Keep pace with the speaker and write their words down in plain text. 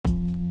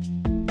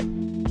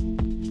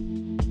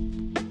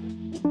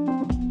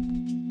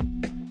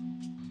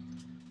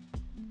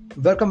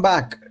Welcome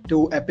back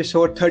to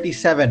episode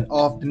 37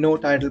 of the No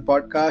Title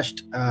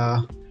podcast.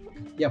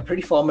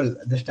 Pretty formal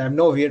this time.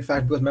 No weird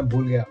facts because मैं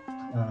भूल गया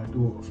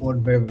to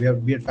phone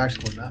weird facts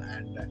खोलना.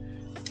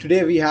 And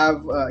today we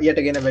have yet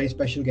again a very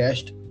special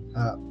guest,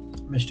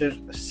 Mr.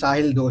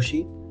 Sahil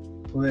Doshi,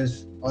 who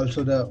is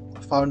also the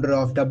founder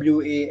of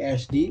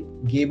WASD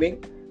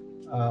Gaming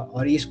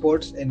or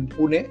esports in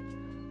Pune.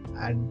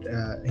 And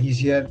he's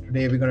here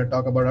today. We're going to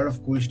talk about a lot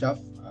of cool stuff.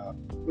 A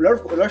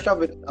lot of stuff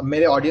with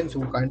मेरे audience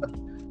who kind of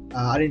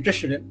are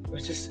interested in,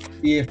 which is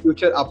the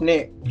future,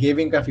 अपने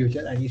gaming का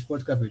future and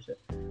esports का future.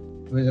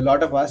 Because a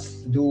lot of us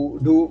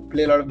do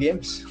play a lot of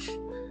games.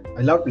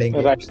 I love playing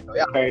games. Right. So,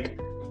 yeah. Right.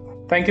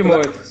 Thank you,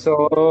 Mohit.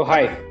 So,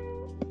 hi.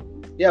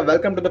 Yeah,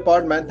 welcome to the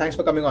pod, man. Thanks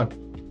for coming on.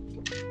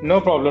 No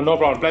problem.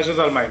 Pleasure's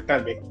all mine.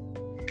 Tell me.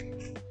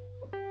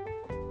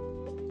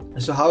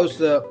 So how's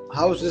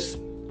this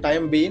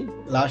time been?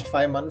 Last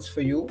 5 months for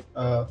you?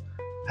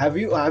 Have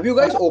you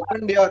guys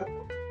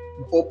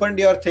opened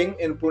your thing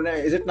in Pune?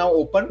 Is it now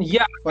open?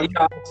 Yeah.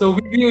 So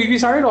we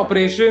started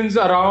operations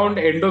around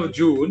end of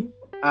June,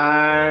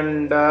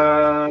 and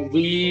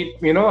we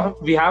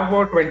have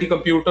about 20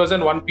 computers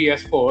and one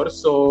PS4.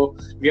 So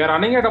we are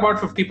running at about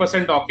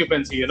 50%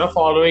 occupancy.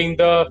 Following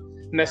the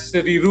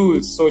necessary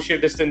rules: social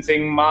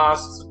distancing,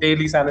 masks,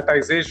 daily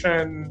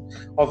sanitization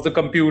of the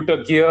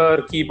computer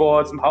gear,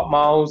 keyboards,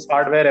 mouse,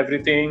 hardware,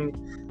 everything,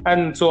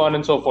 and so on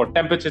and so forth.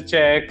 Temperature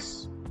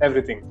checks,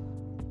 everything.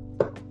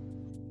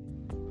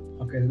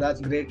 Okay, so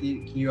that's great.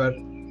 You are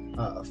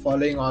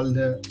following all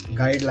the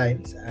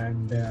guidelines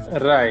and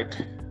right.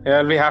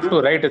 Yeah, we have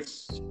to, right?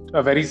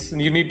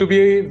 You need to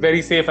be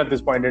very safe at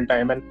this point in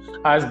time, and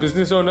as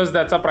business owners,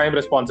 that's our prime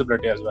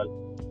responsibility as well.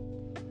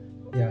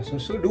 Yeah.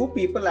 So do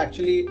people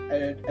actually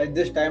at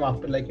this time,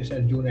 after, like you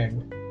said, June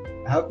end,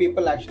 have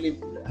people actually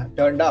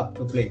turned up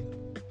to play?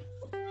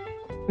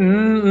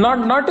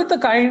 Not with the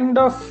kind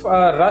of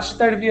rush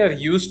that we are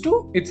used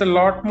to. It's a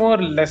lot more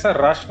lesser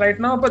rush right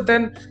now, but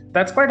then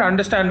that's quite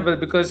understandable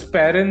because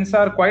parents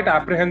are quite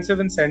apprehensive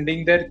in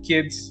sending their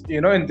kids,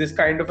 in this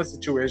kind of a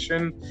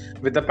situation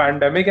with the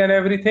pandemic and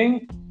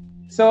everything.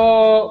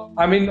 So,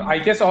 I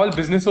guess all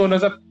business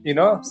owners are,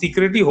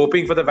 secretly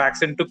hoping for the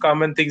vaccine to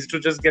come and things to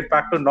just get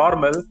back to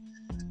normal.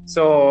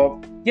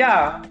 So,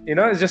 yeah,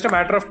 it's just a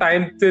matter of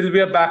time till we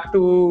are back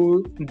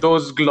to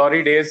those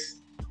glory days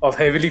of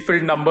heavily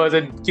filled numbers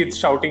and kids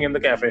shouting in the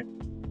cafe.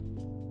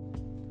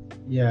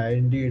 Yeah,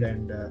 indeed.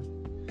 And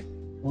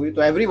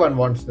everyone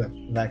wants the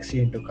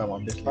vaccine to come,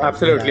 obviously.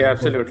 Absolutely.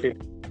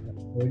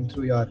 Going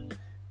through your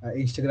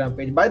Instagram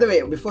page. By the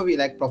way, before we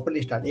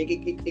properly start,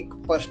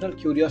 एक personal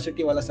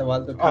curiosity वाला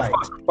सवाल तो था. Of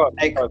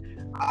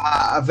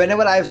course.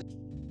 Whenever I've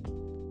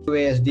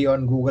WASD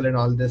on Google and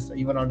all this,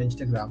 even on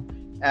Instagram,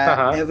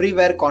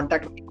 everywhere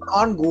contact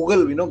on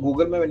Google.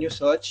 Google में when you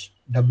search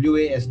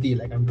WASD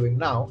like I'm doing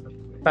now,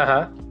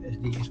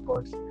 SD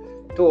esports,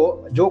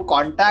 तो जो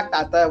contact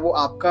आता है वो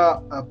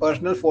आपका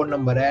personal phone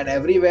number है, and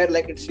everywhere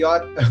it's your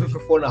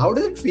phone. How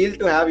does it feel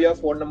to have your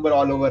phone number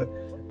all over?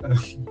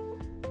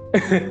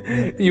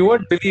 You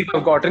won't believe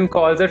I've gotten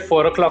calls at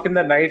 4 o'clock in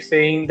the night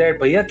saying that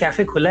भैया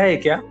cafe खुला है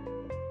क्या?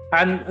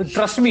 And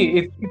trust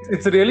me,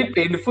 it's really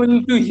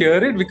painful to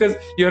hear it because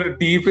you're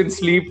deep in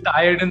sleep,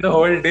 tired in the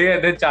whole day,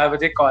 and then 4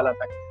 बजे call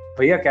आता है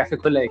भैया cafe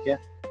खुला है क्या?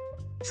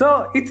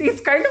 So it's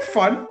kind of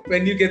fun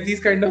when you get these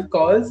kind of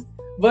calls.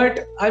 But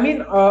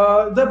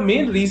the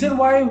main reason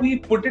why we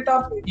put it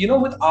up,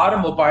 with our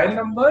mobile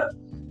number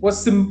was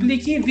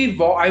simply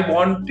I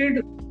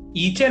wanted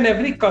each and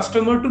every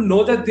customer to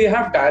know that they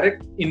have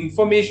direct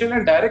information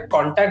and direct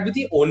contact with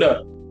the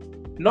owner.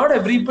 Not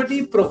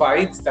everybody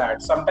provides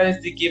that.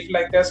 Sometimes they give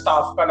their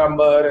staff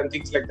number and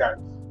things like that.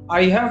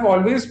 I have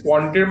always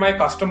wanted my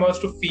customers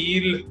to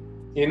feel,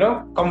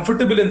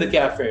 comfortable in the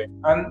cafe.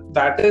 And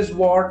that is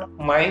what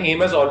my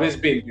aim has always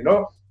been,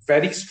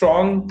 very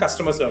strong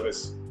customer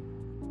service.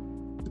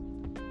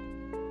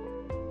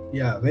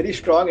 Yeah, very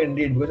strong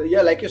indeed. Because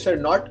like you said,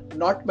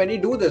 not many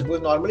do this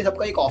because normally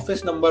सबका एक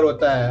office number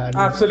होता है.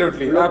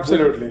 Absolutely.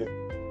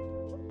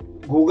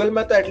 Google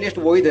में तो at least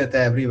वो ही देता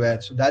है everywhere.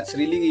 So that's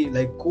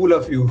really cool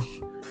of you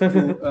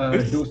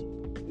to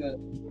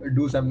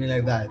do something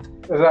like that.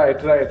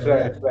 Right.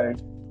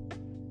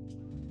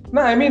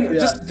 No,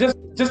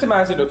 just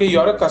imagine. Okay,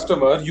 you're a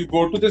customer. You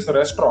go to this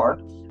restaurant,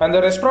 and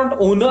the restaurant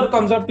owner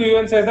comes up to you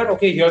and says that,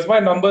 okay, here's my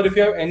number. If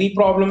you have any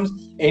problems,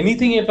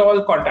 anything at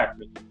all, contact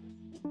me.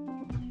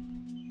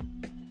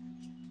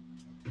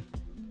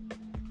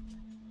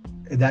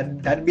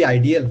 That'd be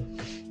ideal.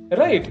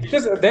 Right,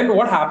 because then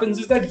what happens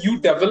is that you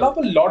develop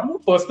a lot more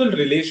personal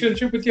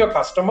relationship with your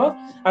customer,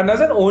 and as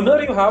an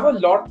owner, you have a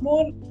lot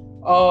more.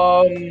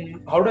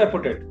 How do I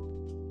put it?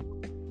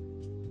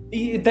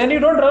 Then you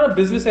don't run a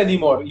business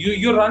anymore.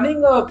 You're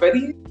running a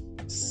very,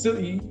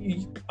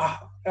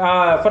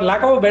 for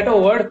lack of a better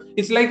word,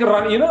 it's like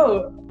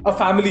a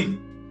family.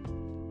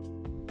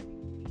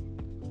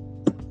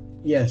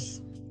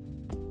 Yes.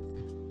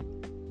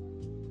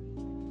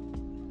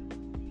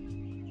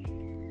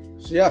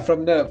 So yeah,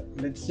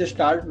 let's just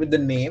start with the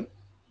name.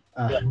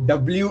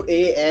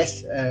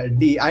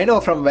 WASD. I know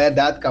from where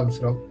that comes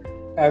from.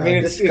 I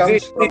mean, This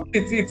comes from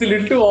it's a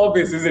little too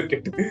obvious, isn't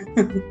it?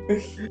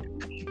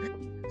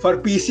 for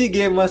PC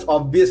gamers.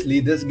 Obviously,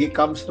 this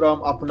comes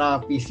from अपना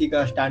PC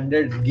का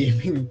standard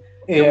gaming.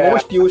 The Yeah.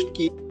 most used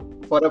key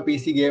for a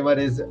PC gamer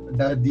is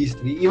these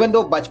three. Even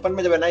though बचपन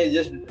में जब है ना, you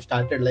just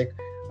started like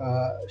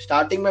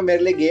starting में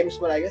मेरे लिए games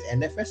में I guess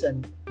NFS and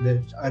the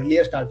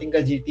earlier starting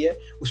का GTA.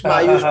 उसमें I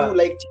used to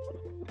like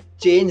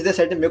change the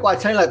setting. मेरे को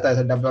अच्छा नहीं लगता है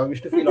setup. I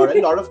used to feel odd. A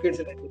lot of kids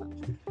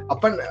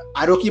upon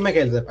ROK में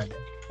खेलते थे पहले.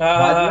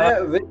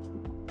 बाद में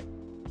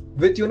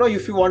with you know,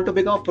 if you want to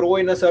become a pro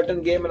in a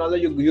certain game and all that,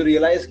 you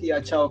realize कि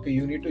अच्छा okay,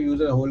 you need to use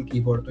a whole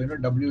keyboard. So you know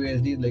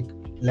WASD like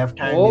left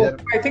hand. Oh,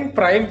 I think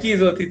prime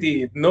keys होती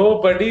थी.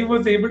 Nobody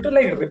was able to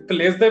like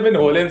replace them in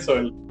whole and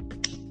soul.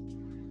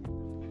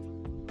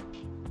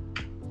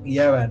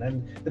 Yeah, man.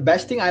 And the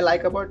best thing I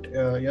like about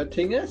your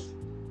thing is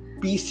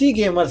PC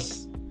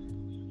gamers.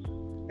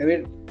 I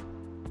mean,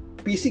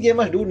 PC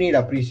gamers do need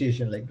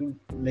appreciation. Like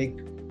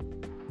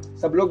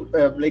सब लोग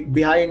like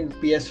behind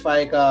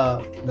PS5 का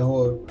the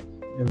whole.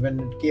 When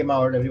it came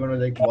out, everyone was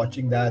like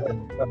watching that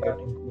and getting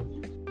cool.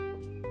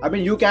 I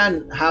mean, you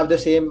can have the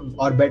same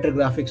or better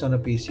graphics on a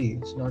PC.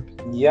 It's not.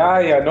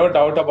 Yeah, no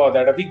doubt about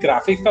that. अभी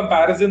graphics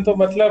comparison तो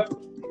मतलब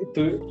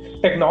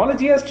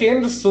technology has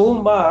changed so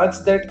much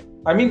that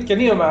I mean, can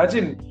you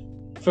imagine?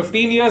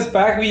 15 years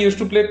back, we used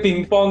to play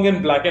ping pong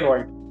in black and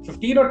white.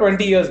 15 or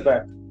 20 years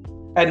back,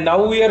 and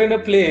now we are in a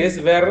place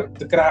where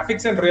the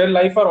graphics and real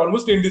life are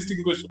almost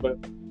indistinguishable.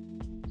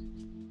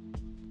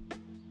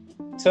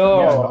 So.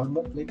 Yeah,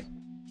 almost like.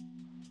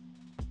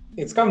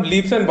 It's come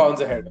leaps and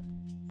bounds ahead.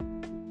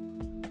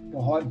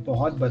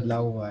 बहुत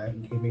बदलाव हुआ है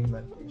gaming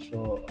में. So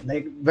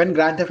like when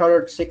Grand Theft Auto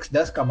 6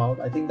 does come out,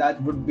 I think that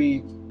would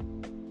be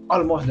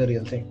almost the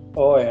real thing.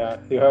 Oh yeah,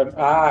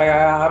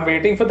 I'm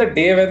waiting for the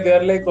day when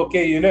they're like,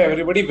 okay, you know,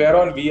 everybody wear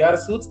on VR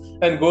suits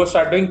and go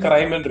start doing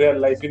crime in real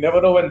life. You never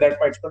know when that's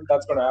going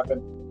to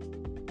happen.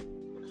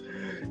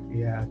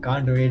 Yeah, I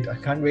can't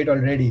wait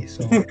already.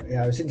 So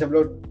yeah, since हम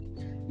लोग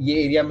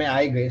ये area में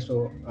आए गए,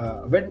 so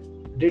when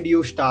did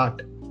you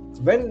start?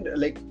 When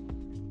like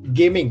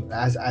gaming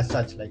as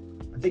such, like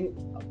I think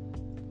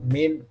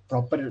main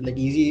proper like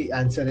easy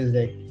answer is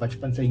like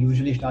बचपन से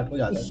usually start हो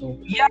जाता है. So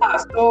yeah,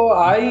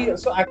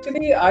 so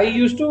actually I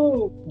used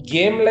to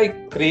game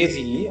like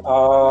crazy.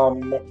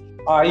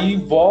 I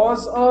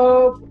was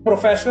a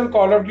professional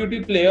Call of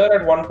Duty player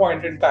at one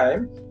point in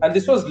time, and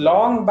this was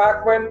long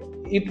back when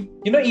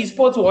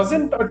esports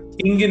wasn't a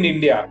thing in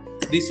India.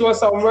 This was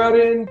somewhere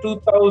in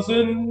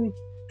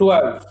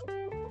 2012.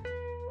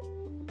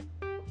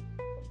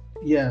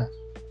 Yeah.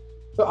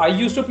 So I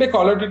used to play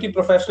Call of Duty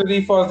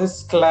professionally for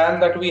this clan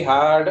that we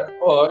had.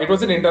 It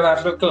was an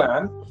international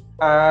clan,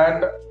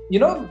 and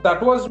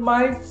that was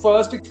my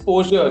first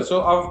exposure.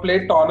 So I've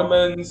played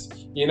tournaments.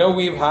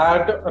 We've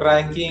had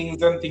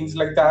rankings and things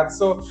like that.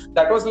 So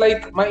that was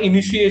like my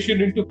initiation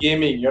into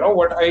gaming.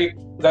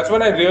 That's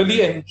when I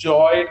really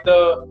enjoyed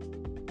the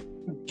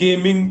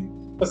gaming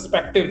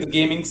perspective, the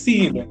gaming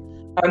scene,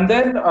 and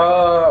then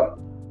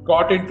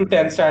got into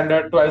 10th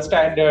standard, 12th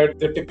standard,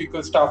 the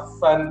typical stuff,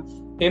 and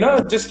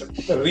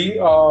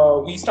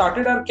we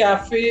started our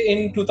cafe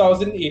in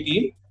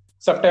 2018,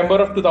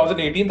 September of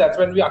 2018. That's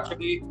when we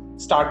actually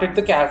started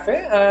the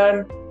cafe,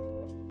 and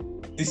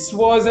this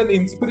was an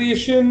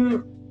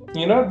inspiration,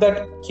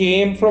 that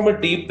came from a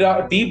deep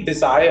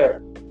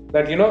desire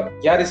that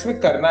यार इसमें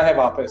करना है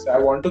वापस. I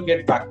want to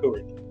get back to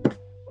it.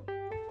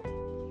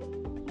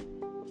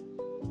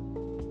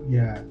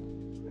 Yeah,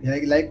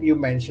 like you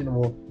mentioned,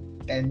 वो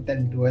 10th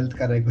and 12th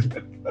का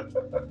regular.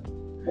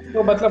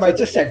 तो मतलब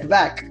it's a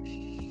setback.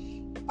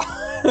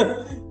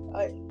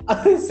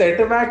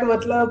 Setback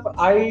मतलब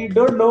I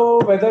don't know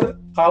whether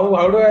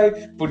how do I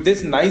put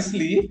this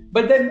nicely,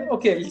 but then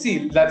okay, let's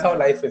see. That's how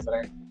life is,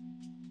 right?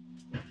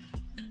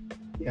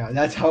 Yeah,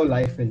 that's how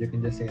life is. You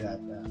can just say that.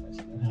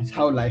 That's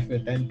how life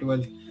is. 10th,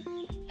 12th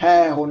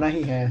है होना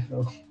ही है.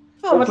 So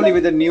hopefully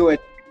with the new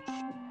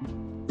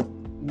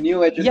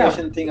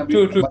education thing.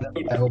 True.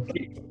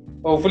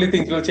 Hopefully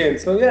things will change.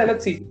 So yeah,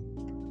 let's see.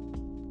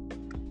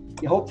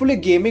 Hopefully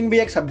gaming भी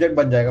एक subject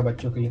बन जाएगा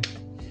बच्चों के लिए.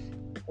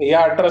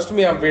 Yeah, trust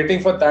me, I'm waiting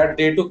for that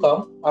day to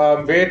come.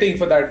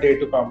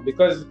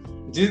 Because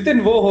जिस दिन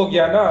वो हो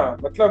गया ना,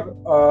 मतलब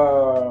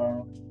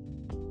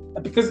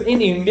because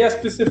in India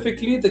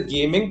specifically, the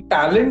gaming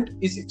talent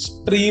is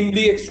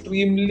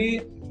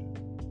extremely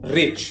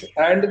rich,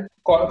 and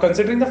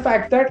considering the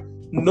fact that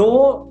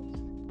no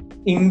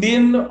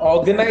Indian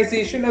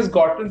organization has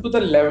gotten to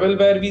the level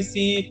where we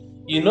see,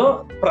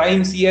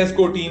 prime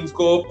CSGO teams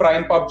go,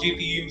 prime PUBG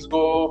teams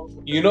go,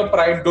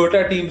 prime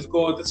Dota teams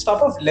go, the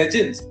stuff of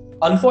legends.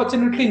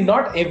 Unfortunately,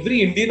 not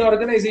every Indian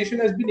organization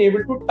has been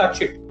able to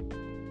touch it.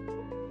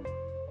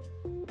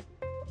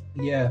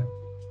 Yeah.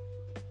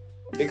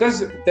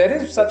 Because there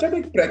is such a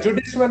big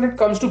prejudice when it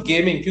comes to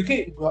gaming.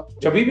 क्योंकि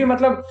जब भी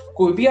मतलब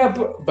कोई भी आप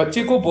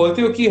बच्चे को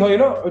बोलते हो कि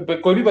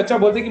कोई भी बच्चा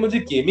बोलते है कि मुझे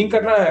गेमिंग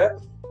करना है,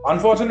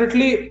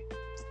 unfortunately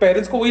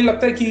पेरेंट्स को वही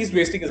लगता है कि he is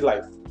wasting his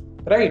life,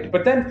 right?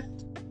 But then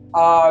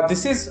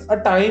this is a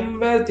time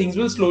where things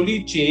will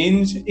slowly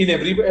change in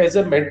every as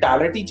a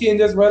mentality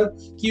change as well.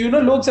 कि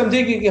लोग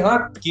समझेंगे कि हाँ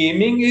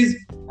gaming is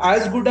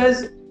as good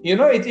as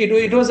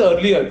it was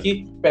earlier कि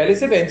पहले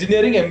सिर्फ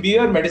engineering, MBA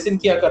और medicine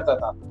किया करता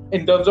था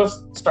in terms of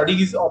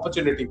studies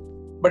opportunity.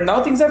 But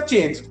now things have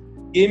changed.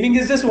 Gaming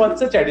is just one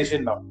such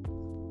addition now.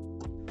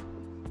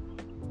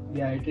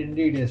 Yeah, it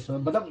indeed is. So,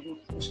 मतलब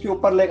उसके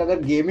ऊपर like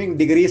अगर gaming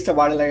degrees से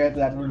बढ़ने लगे तो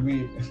that would be.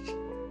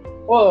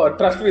 Oh,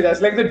 trust me, that's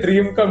like the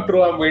dream come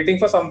true. I'm waiting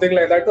for something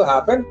like that to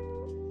happen.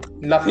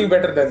 Nothing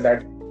better than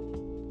that.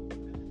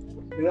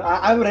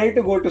 I'm ready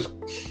to go to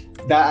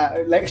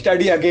like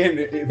study again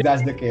if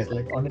that's the case.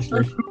 Like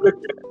honestly.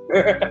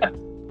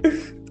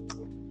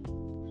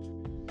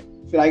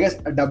 So I guess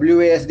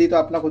WASD तो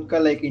अपना खुद का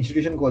like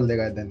institution खोल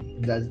देगा then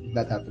if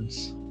that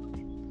happens.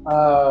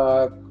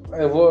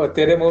 वो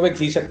तेरे मुंह में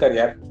घी शक्कर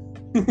यार.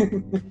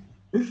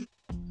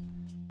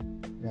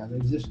 Yeah,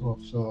 let's just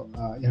hope. So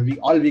yeah,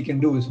 all we can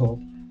do is hope.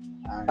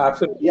 And,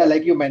 absolutely. Yeah,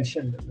 like you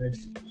mentioned,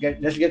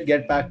 let's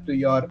get back to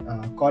your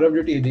Call of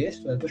Duty days.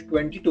 So it was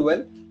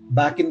 2012,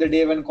 back in the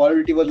day when Call of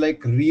Duty was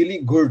like really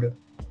good.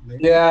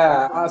 Like,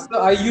 yeah, so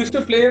I used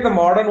to play the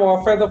Modern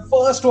Warfare, the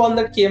first one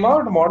that came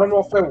out, Modern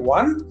Warfare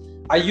 1.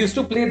 I used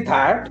to play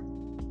that.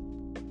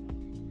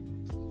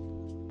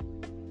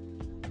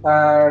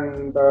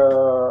 And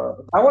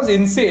that was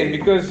insane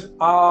because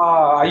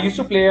I used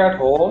to play at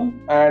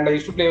home and I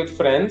used to play with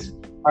friends,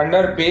 and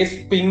our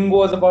base ping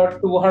was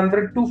about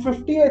 200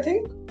 250 I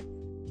think.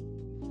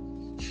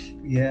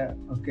 Yeah,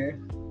 okay.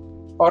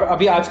 और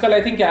अभी आजकल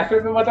I think cafe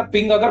में मतलब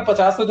ping अगर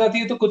 50 हो जाती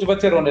है तो कुछ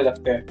बच्चे रोने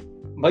लगते हैं,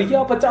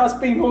 भैया 50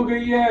 पिंग हो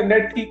गई है,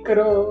 नेट ठीक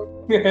करो.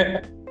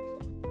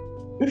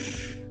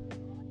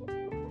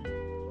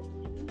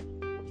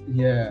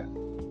 Yeah.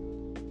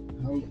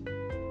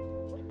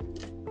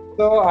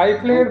 So I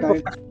played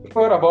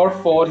for about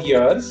 4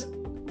 years,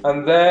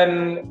 and then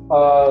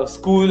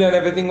school and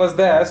everything was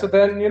there. So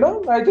then,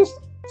 I just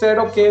said,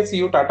 okay, see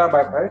you, tata,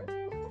 bye bye.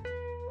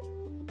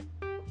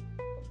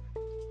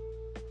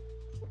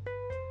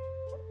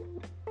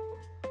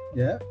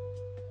 Yeah.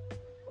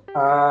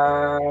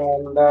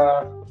 And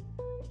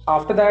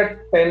after that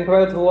 10th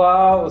 12th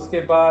हुआ,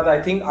 उसके बाद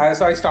I think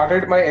I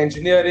started my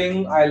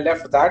engineering. I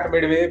left that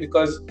midway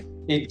because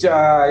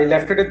I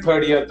left it in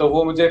 3rd year, तो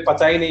वो मुझे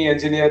पता ही नहीं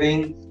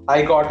engineering.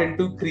 I got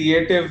into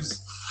creatives.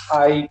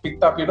 I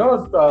picked up,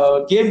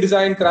 game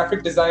design,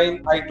 graphic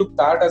design. I took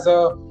that as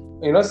a,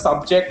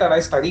 subject, and I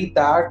studied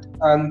that.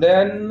 And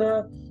then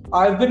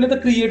I've been in the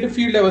creative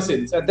field ever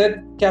since. And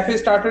then Cafe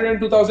started in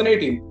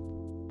 2018.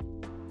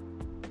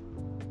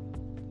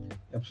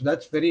 Yep, so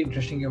that's very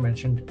interesting. You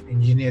mentioned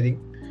engineering.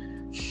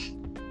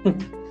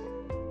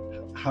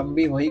 हम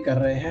भी वही कर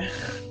रहे हैं.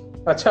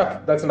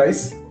 अच्छा, that's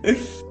nice.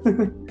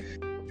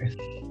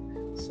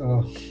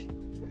 So,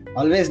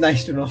 always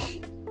nice to know.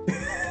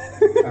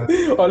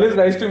 Always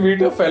nice to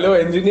meet a fellow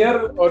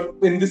engineer, or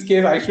in this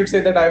case, I should say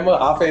that I'm a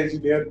half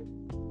engineer.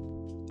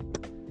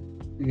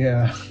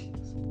 Yeah.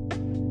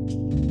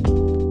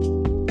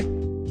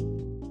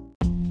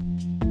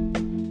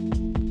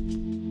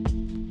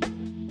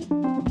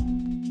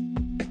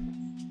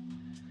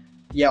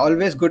 Yeah,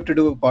 always good to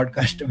do a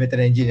podcast with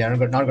an engineer. I'm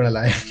not gonna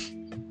lie.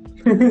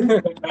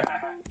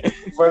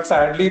 But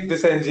sadly,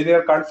 this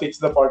engineer can't fix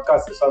the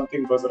podcast if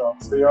something goes wrong.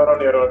 So you're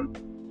on your own.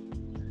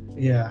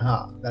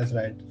 Yeah, that's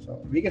right. So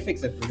we can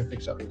fix it. We can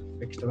fix it. We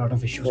fixed a lot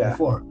of issues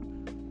before.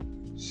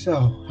 So,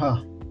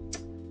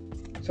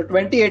 So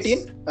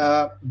 2018,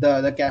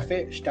 the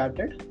cafe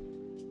started.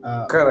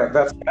 Correct.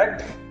 That's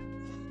correct.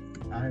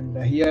 And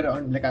here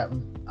on like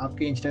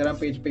आपके Instagram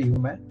page पे हूँ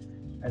मैं,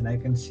 and I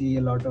can see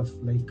a lot of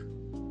like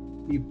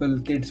people,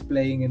 kids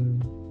playing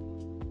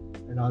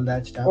and all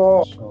that stuff.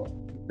 Oh. So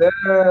the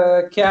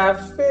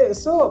cafe.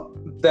 So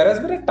there has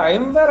been a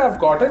time where I've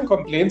gotten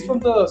complaints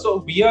from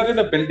so we are in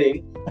a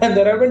building, and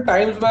there have been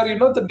times where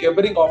the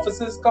neighboring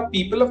offices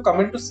people have come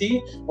in to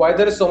see why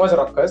there is so much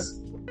ruckus,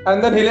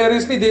 and then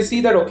hilariously they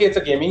see that okay, it's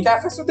a gaming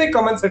cafe, so they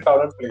come and sit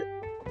down and play.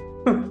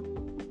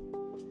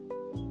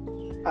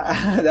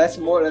 that's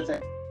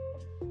like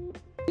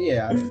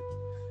yeah.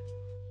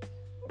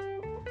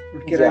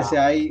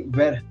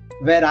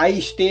 Where I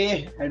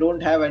stay, I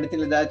don't have anything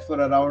like that for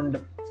around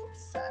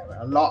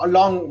a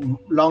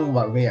long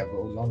way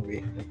ago. Long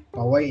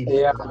way.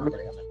 Yeah,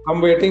 I'm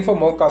waiting for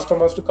more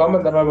customers to come,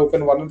 and then I'll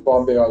open one in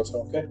Bombay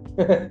also. Okay.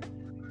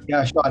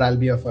 Yeah, sure. I'll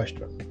be your first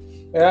one.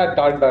 Yeah,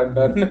 done.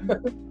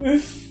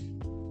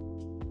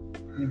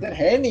 इधर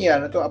है नहीं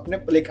यार, तो अपने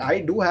like I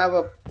do have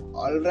a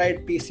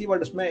alright PC,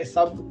 but उसमें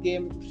सब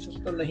games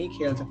तो नहीं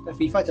खेल सकता.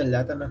 FIFA चल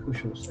जाता है, मैं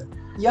खुश हूँ उससे.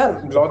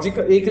 यार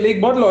लॉजिकल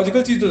एक बहुत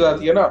लॉजिकल चीज हो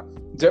जाती है ना.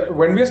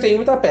 When we are staying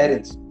with our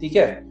parents, ठीक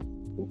है,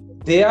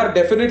 they are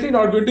definitely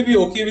not going to be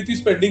okay with you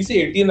spending say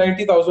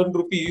 80,000-90,000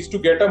 rupees to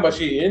get a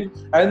machine,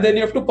 and then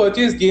you have to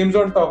purchase games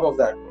on top of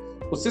that.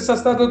 उससे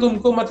सस्ता तो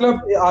तुमको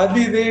मतलब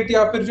आधी rate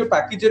या फिर जो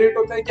पैकेज रेट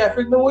होता है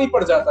कैफे में वही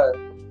पड़ जाता है.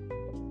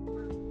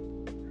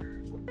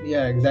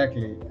 Yeah,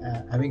 exactly.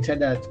 Having said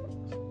that,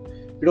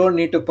 you don't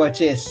need to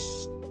purchase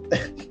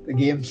the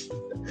games.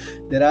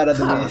 There are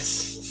other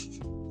ways.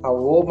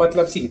 वो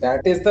मतलब see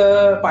that is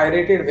the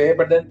pirated way,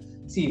 but then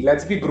see,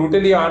 let's be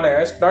brutally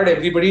honest, not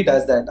everybody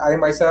does that. I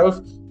myself,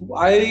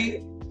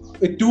 I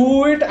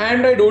do it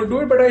and I don't do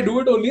it, but I do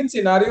it only in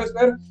scenarios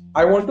where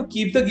I want to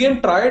keep the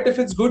game, try it. If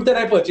it's good, then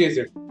I purchase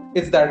it.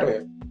 It's that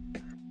way.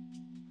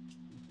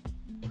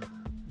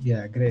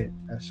 Yeah, great.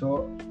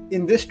 So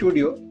in this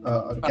studio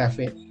or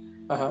cafe,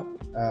 Uh-huh.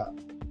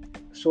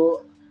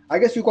 so I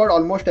guess you got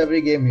almost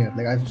every game here.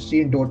 Like I've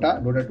seen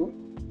Dota 2.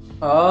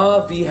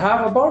 We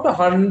have about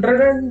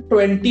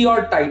 120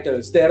 odd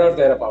titles, there or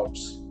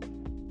thereabouts.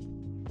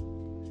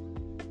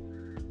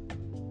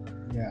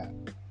 Yeah.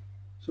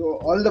 So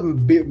all the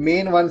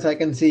main ones I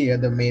can see here,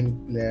 the main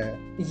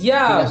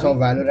Yeah, I saw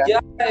Valorant.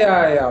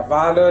 yeah.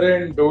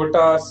 Valorant,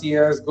 Dota,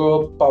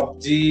 CS:GO,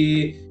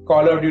 PUBG,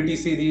 Call of Duty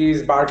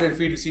series,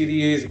 Battlefield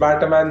series,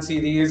 Batman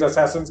series,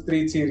 Assassin's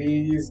Creed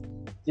series.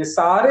 ये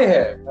सारे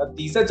हैं.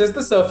 These are just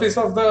the surface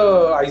of the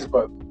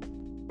iceberg.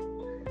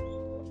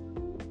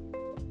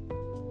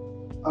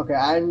 Okay,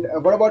 and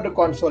what about the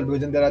console?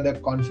 Because there are the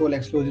console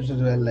exclusives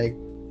as well, like.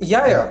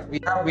 Yeah. We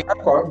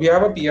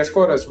have a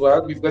PS4 as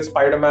well. We've got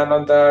Spider-Man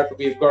on that.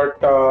 We've got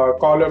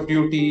Call of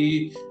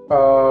Duty,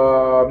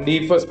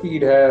 Need for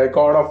Speed है,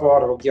 God of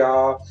War हो गया,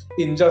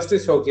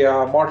 Injustice हो गया,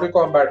 Mortal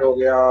Kombat हो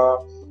गया,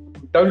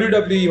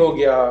 WWE हो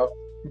गया,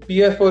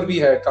 PS4 भी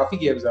है. काफी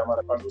गेम्स है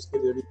हमारे पास उसके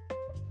लिए भी.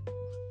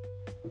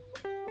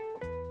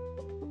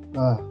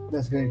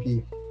 That's great.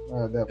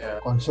 The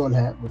console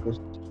है because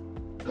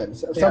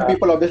some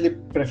people obviously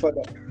prefer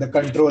the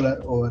controller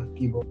over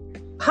keyboard.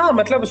 हाँ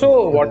मतलब so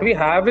what we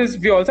have is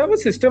we also have a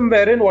system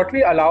wherein what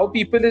we allow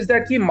people is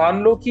that कि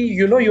मान लो कि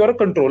you know you are a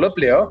controller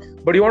player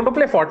but you want to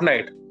play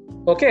Fortnite,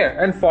 okay,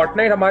 and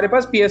Fortnite हमारे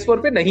पास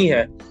PS4 पे नहीं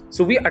है,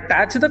 so we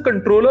attach the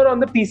controller on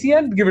the PC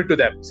and give it to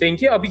them saying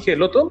कि अभी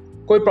खेलो तुम,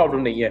 कोई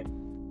problem नहीं है.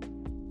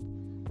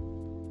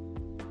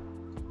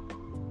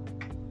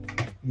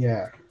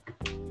 Yeah,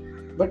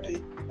 but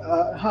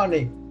हाँ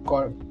नहीं,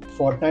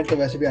 Fortnite तो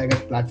वैसे भी I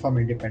guess platform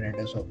independent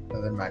है, so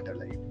doesn't matter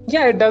like.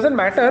 Yeah, it doesn't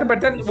matter,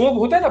 but then वो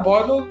होता है ना,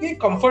 बहुत लोगों की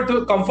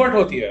comfort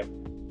होती है.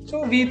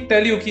 So we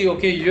tell you कि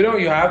okay, you know,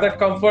 you have that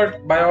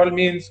comfort, by all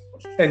means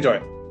enjoy.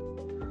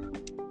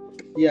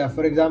 Yeah,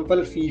 for example,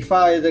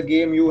 FIFA is a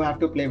game you have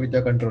to play with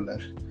your controller.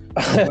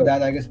 For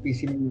that, I guess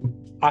PC.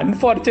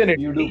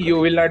 Unfortunately, you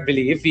will not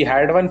believe, we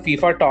had one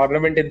FIFA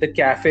tournament in the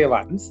cafe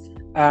once,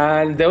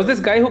 and there was this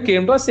guy who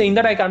came to us saying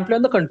that I can't play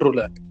on the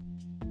controller.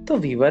 So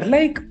we were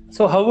like,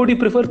 so how would you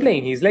prefer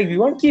playing? He's like, we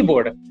want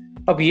keyboard.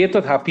 अब ये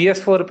तो था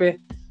PS4 पे.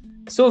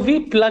 So we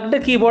plugged the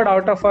keyboard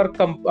out of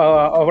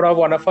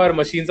one of our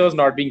machines that was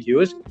not being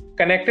used,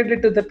 connected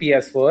it to the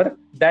PS4.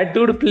 That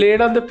dude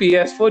played on the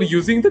PS4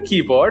 using the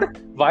keyboard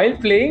while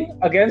playing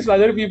against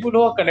other people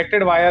who are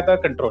connected via the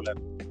controller.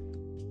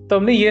 तो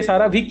हमने ये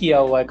सारा भी किया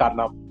हुआ है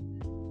कारनामा.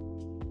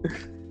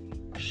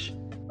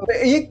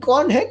 ये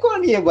कौन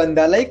ये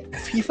बंदा, like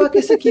FIFA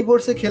कैसे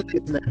कीबोर्ड से खेलता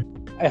है इसने?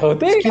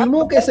 होते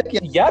हैं कैसे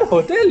किया यार,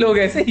 होते हैं लोग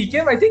ऐसे. He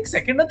came, I think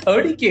second or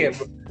third he came.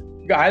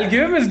 I'll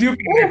give him his due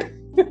credit.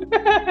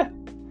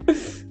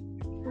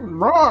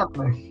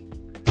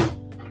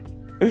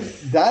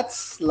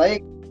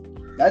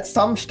 That's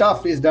some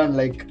stuff is done.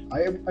 Like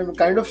I'm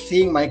kind of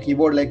seeing my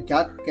keyboard like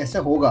क्या कैसे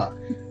होगा?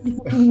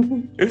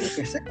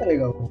 कैसे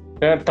करेगा वो?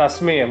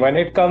 Trust me, when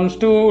it comes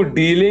to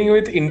dealing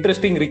with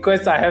interesting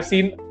requests, I have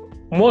seen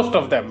most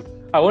of them.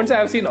 I won't say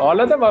I've seen all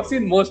of them. I've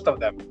seen most of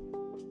them.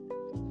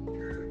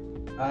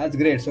 That's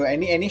great. So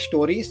any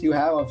stories you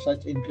have of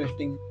such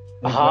interesting?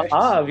 We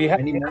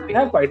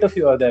have quite a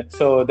few of them.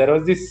 So there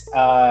was this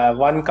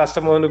one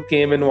customer who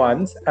came in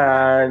once,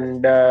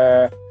 and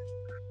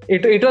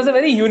it was a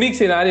very unique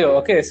scenario.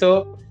 Okay,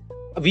 so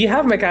we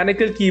have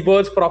mechanical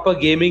keyboards, proper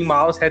gaming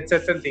mouse,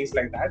 headsets, and things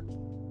like that.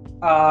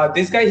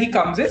 This guy, he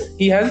comes in,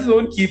 he has his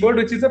own keyboard,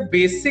 which is a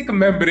basic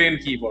membrane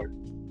keyboard.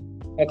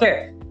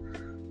 Okay.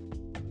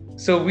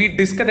 So we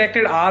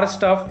disconnected our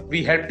stuff,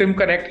 we helped him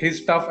connect his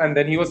stuff, and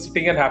then he was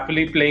sitting and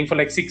happily playing for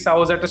like 6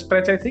 hours at a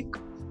stretch, I think.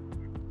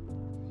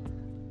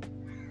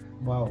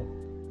 Wow.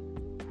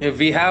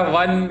 We have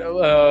one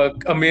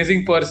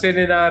amazing person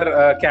in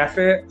our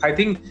cafe. I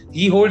think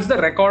he holds the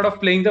record of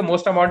playing the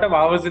most amount of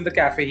hours in the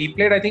cafe. He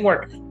played, I think,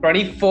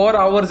 24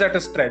 hours at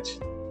a stretch.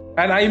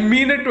 And I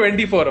mean it,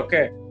 24,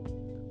 okay?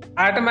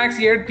 At a max,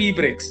 he had pee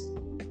breaks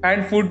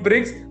and food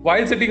breaks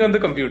while sitting on the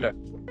computer.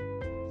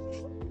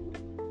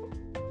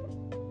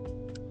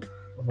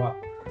 Wow.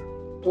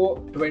 So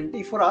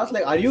 24 hours,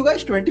 like, are you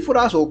guys 24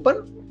 hours open?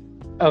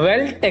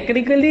 Well,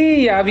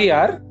 technically, yeah, we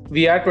are.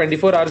 We are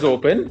 24 hours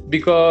open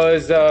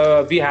because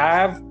we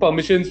have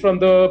permissions from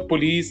the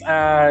police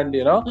and,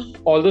 you know,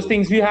 all those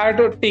things. We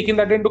had taken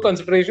that into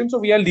consideration. So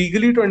we are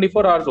legally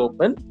 24 hours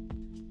open.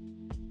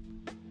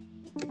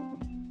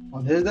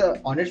 This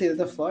is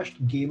the first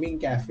gaming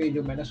cafe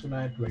जो मैंने सुना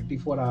है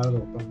 24 hours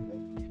open.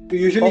 Like, you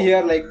usually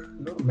hear like,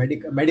 you know,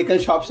 medical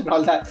shops and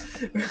all that.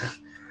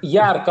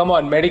 Yeah, come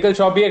on, medical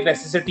shop भी एक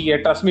necessity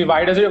है. Trust me,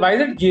 why is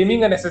it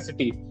gaming a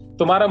necessity?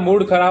 तुम्हारा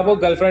mood खराब हो,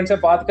 गर्लफ्रेंड से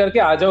बात करके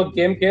आ जाओ,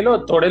 गेम खेलो,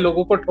 थोड़े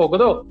लोगों को ठोक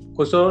दो,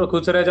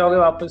 खुश रह जाओगे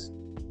वापस.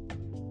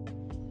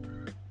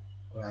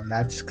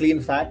 That's clean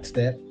facts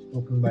there,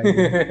 spoken by you.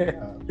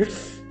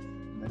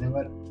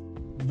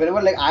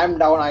 Whenever like I am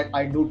down,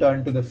 I do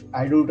turn to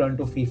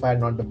FIFA and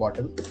not the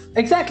bottle.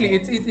 Exactly,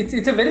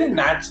 it's a very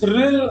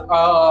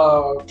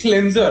natural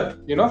cleanser,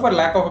 for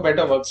lack of a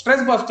better word.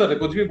 Stress buster है,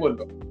 कुछ भी बोल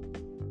लो.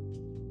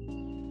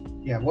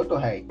 Yeah, वो तो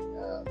है.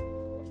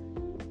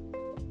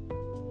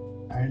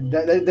 And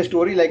the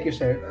story, like you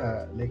said,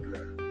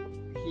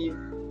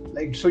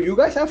 so you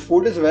guys have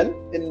food as well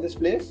in this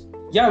place?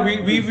 Yeah,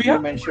 we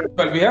have mentioned.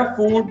 Well, we have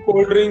food,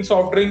 cold drinks,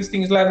 soft drinks,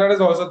 things like that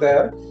is also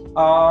there.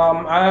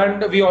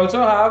 And we also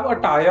have a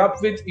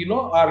tie-up with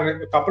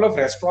a couple of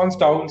restaurants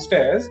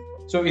downstairs.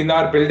 So in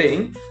our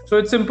building, so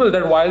it's simple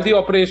that while the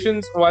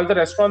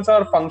restaurants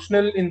are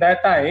functional in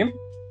that time,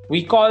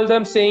 we call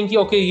them saying,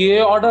 okay,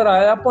 ye order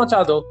aaya, aap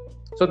pahuncha do.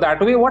 So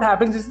that way, what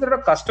happens is that a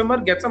customer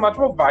gets a much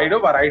more wider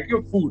variety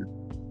of food.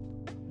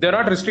 They're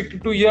not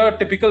restricted to your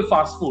typical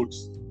fast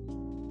foods.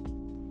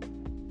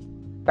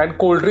 And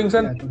cold drinks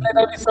and things like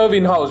that we serve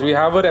in-house. We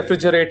have a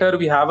refrigerator,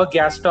 we have a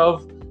gas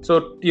stove.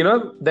 So,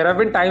 there have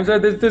been times where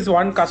there's this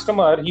one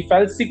customer, he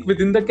fell sick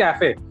within the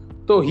cafe.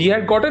 So he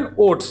had gotten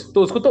oats.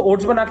 So usko to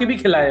oats bana ke bhi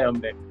khilaye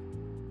humne.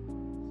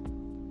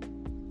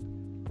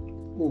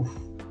 Oof.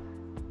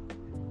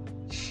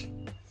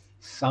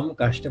 Some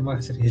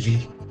customers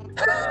really.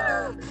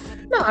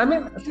 No, I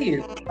mean, see,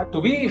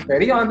 to be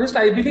very honest,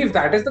 I believe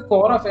that is the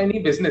core of any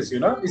business,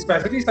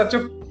 especially such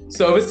a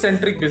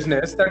service-centric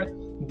business, that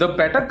the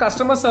better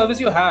customer service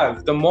you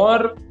have, the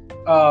more,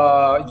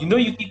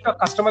 you keep your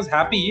customers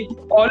happy,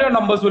 all your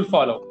numbers will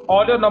follow.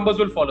 All your numbers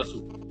will follow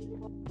suit.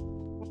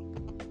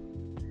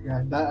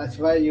 Yeah, that's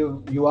why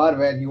you are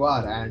where you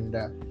are. And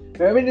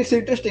I mean, it's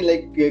interesting,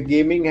 like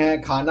gaming hai,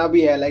 khana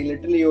bhi hai, like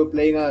literally you're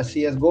playing a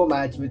CSGO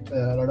match with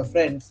a lot of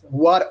friends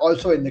who are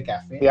also in the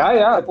cafe.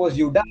 Yeah. Suppose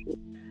you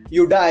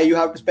die, you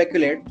have to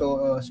speculate.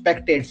 So,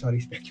 spectate.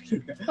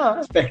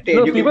 Spectate.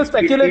 No, people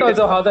speculate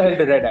also, how the hell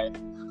did I die?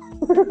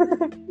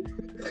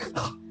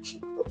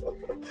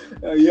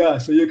 Yeah,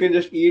 so you can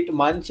just eat,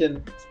 munch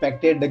and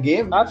spectate the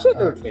game.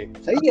 Absolutely.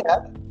 Sahi hai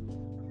yaar.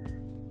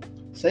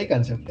 Sahi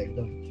concept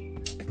ekdam.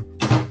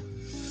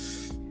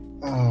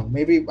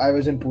 Maybe I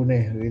was in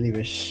Pune. Really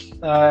wish.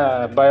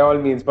 By all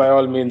means.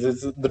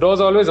 The door's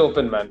always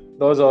open, man.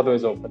 Door's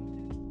always open.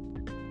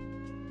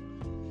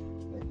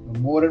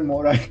 More and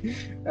more I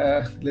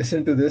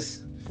listen to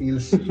this,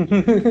 feels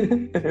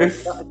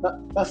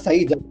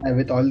सही जाता है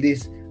with all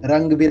these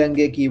रंग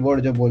बिरंगे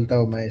keyboard जो बोलता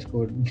हूँ मैं इसको.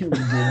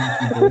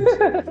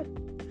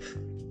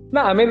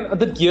 No, I mean,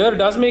 the gear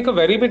does make a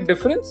very big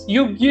difference.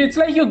 It's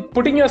like you're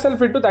putting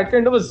yourself into that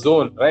kind of a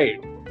zone,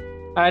 right?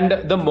 And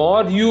the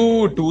more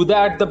you do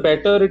that, the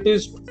better it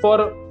is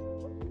for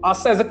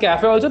us as a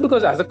cafe also,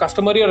 because as a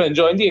customer, you're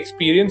enjoying the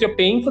experience, you're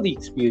paying for the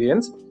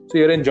experience, so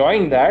you're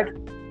enjoying that.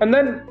 And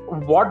then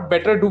what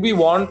better do we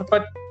want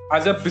but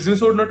as a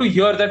business owner to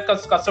hear that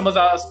customers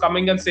are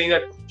coming and saying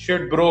that,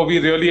 shit bro, we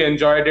really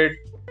enjoyed it,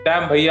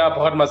 damn bhaiya,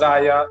 bahut maza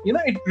aaya.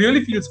 It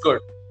really feels good.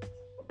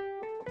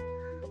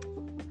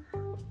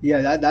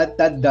 Yeah,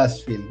 that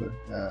does feel good.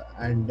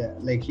 And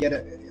like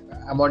here,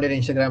 I'm on your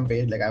Instagram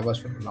page, like I was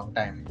for a long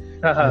time.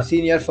 I've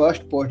seen your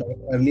first post,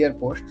 earlier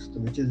posts,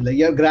 which is like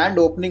your grand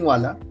opening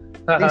wala.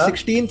 I think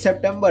 16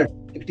 September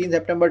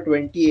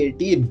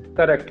 2018.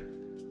 Correct.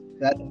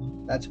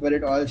 That's where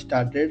it all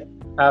started.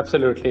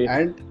 Absolutely.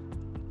 And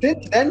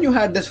since then you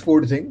had this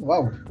food thing.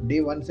 Wow,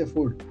 day one se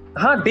food.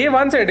 Day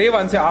one se.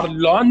 Our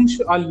launch,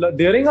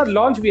 during our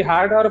launch, we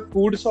had our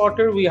food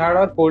sorted, we had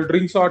our cold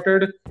drink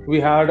sorted, we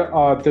had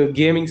the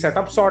gaming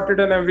setup sorted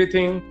and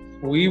everything.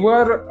 We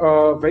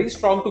were very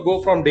strong to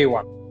go from day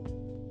one.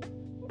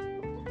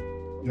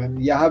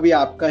 यहाँ भी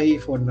आपका ही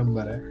phone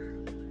number है.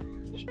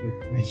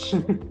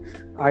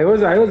 I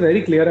was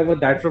very clear about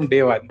that from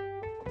day one.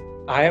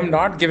 I am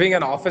not giving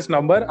an office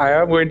number. I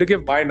am going to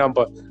give my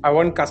number. I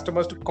want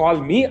customers to call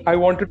me. I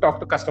want to talk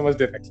to customers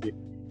directly.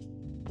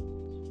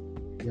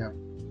 Yeah.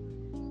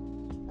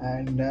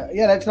 And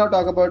let's now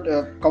talk about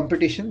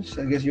competitions.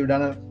 I guess you've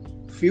done a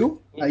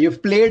few.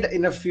 You've played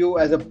in a few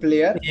as a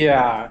player.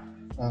 Yeah.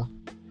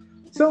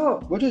 So,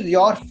 what was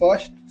your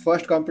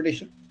first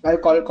competition?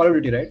 Call of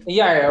Duty, right?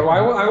 Yeah.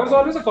 I was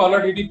always a Call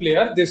of Duty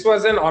player. This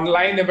was an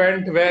online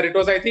event where it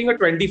was, I think, a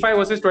 25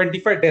 versus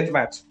 25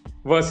 deathmatch.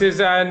 Versus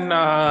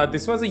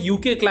this was a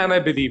UK clan, I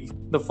believe.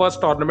 The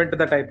first tournament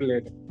that I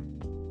played.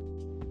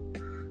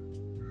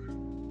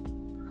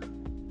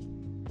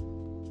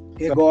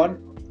 Okay, go on.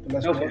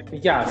 Okay.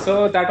 Yeah,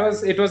 so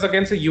it was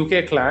against a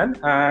UK clan,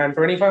 and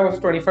 25 was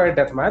 25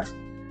 deathmatch,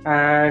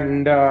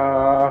 and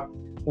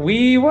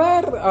we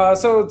were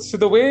so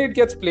the way it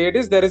gets played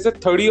is there is a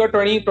 20 or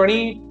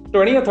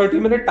 30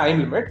 minute time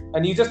limit,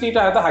 and you just need to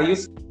have the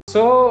highest.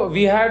 So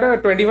we had a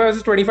 25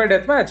 versus 25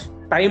 deathmatch.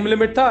 Time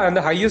limit tha, and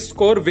the highest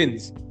score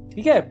wins.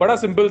 Okay, bada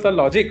simple tha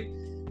logic.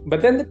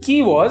 But then the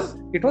key was,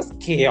 it was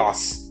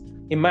chaos.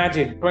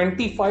 Imagine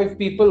 25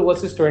 people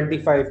versus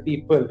 25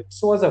 people. It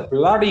was a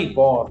bloody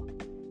war.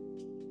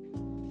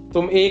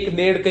 तुम एक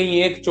नेड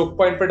कहीं एक choke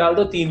point पे डाल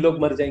दो, 3 लोग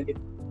मर जाएंगे.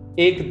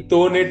 एक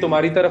 2 नेड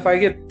तुम्हारी तरफ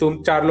आएंगे, तुम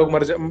 4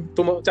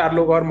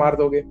 लोग और मार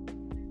दोगे.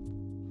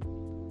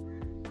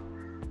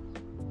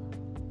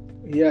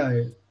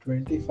 Yeah,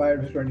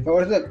 25 to 25.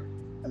 What is the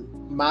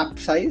map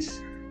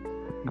size?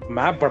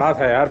 Map बड़ा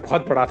था यार,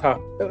 बहुत बड़ा था.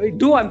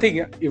 Do one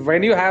thing,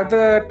 when you have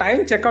the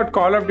time, check out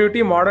Call of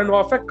Duty Modern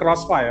Warfare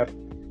Crossfire.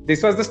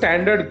 This was the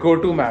standard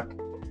go-to map.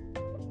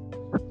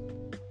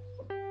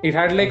 It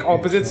had like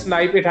opposite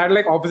snipe. It had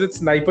like opposite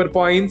sniper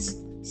points,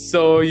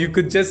 so you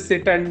could just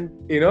sit and,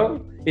 you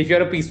know, if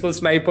you're a peaceful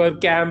sniper,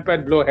 camp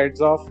and blow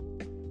heads off.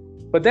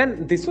 But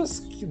then this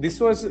was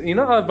you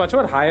know, a much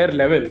more higher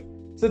level.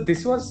 So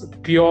this was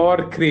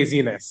pure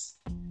craziness,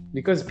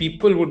 because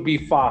people would be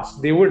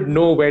fast. They would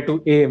know where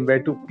to aim,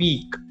 where to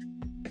peek.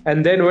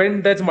 And then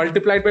when that's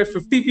multiplied by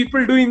 50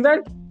 people doing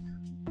that,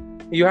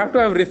 you have to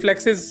have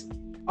reflexes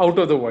out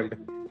of the world.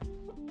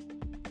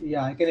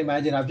 Yeah, I can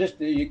imagine.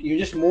 You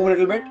just move a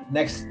little bit.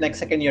 Next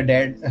second you're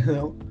dead.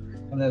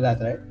 Something like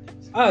that, right?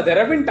 There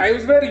have been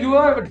times where you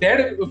are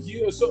dead.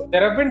 So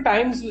there have been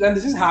times, and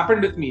this has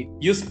happened with me.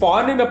 You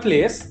spawn in a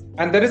place,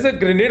 and there is a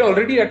grenade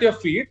already at your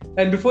feet,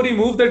 and before you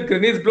move, that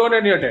grenade's blown,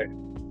 and you're dead.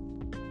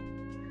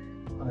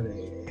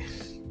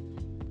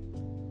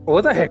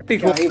 वो तो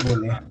hectic क्या ही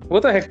बोले. वो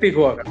तो hectic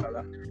हुआ करता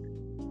था.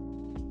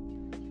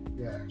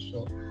 Yeah.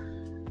 So,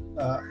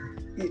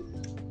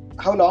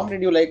 how long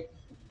did you like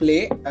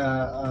play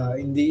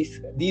in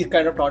these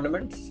kind of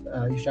tournaments?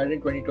 You started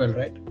in 2012,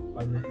 right?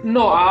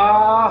 No,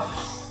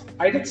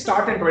 I did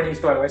start in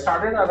 2012. I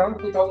started around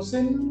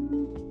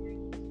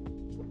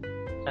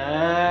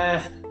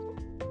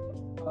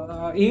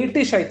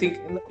 2008ish, I think.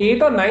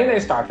 8 or 9 I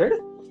started.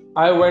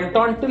 I went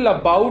on till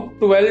about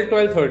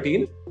 12,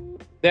 13.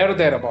 There or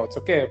thereabouts.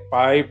 Okay,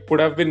 I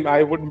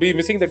would be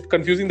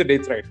confusing the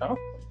dates right now.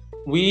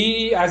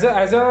 We, as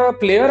a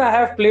player, I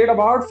have played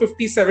about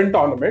 57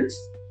 tournaments.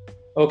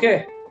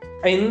 Okay,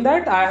 in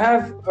that I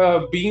have,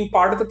 being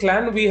part of the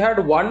clan, we had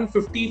won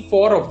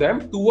 54 of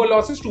them. 2 were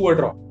losses, 2 were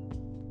draw.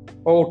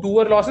 2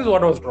 were losses,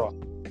 1 was draw.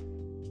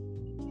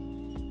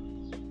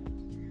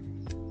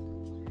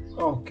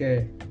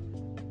 Okay.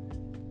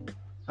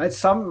 At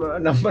some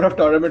number of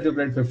tournaments you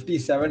played.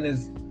 57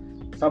 is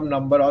some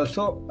number.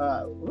 Also,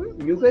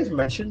 you guys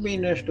mentioned me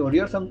in a story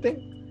or something.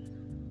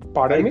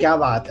 Pardon me? क्या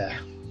बात है?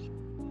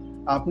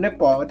 आपने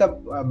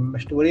मतलब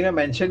story में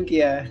mention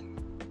किया है.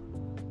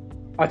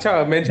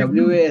 अच्छा, mention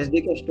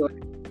WASD के स्टोरी.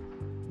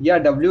 Yeah,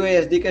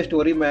 WASD के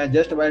स्टोरी में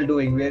just while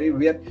doing.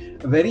 We are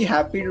very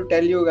happy to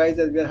tell you guys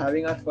that we are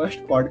having our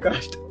first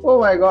podcast.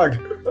 Oh my god.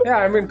 Yeah,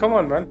 I mean, come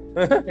on, man.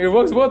 It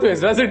works both ways,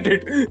 doesn't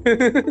it?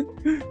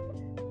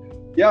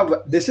 Yeah,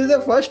 this is the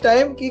first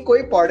time कि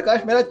कोई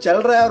podcast मेरा चल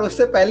रहा है और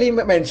उससे पहले ही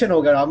mention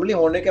हो गया. नॉर्मली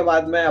होने के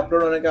बाद में,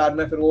 अपलोड होने के बाद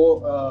में, फिर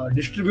वो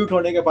डिस्ट्रीब्यूट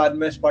होने के बाद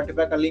में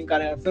Spotify का लिंक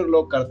आने फिर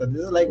लोग करते हैं.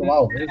 This is like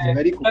wow, this is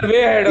very cool. We're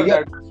way ahead of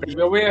that.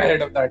 We're way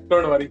ahead of that.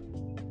 Don't worry.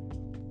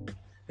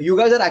 You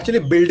guys are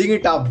actually building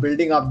up.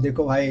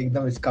 देखो भाई,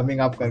 एकदम it's coming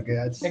up करके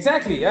आज.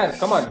 Exactly, yeah.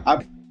 Come on.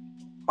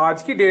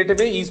 आज की date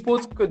में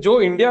e-sports जो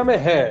India में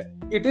है,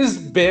 it is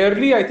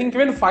barely, I think,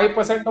 even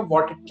 5% of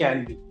what it can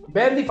be.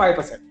 Barely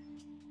 5%.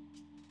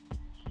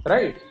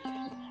 Right?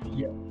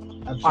 Yeah.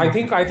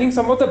 Absolutely. I think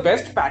some of the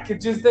best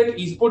packages that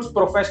esports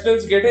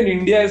professionals get in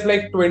India is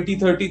like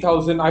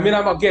 20,000-30,000. I mean,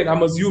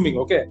 I'm assuming,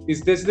 okay?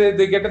 Is this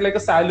they get like a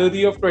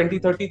salary of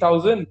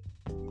 20,000-30,000?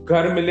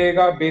 घर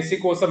मिलेगा,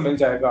 basic वो सब मिल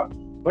जाएगा.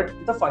 But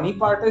the funny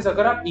part is,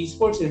 अगर आप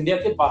esports India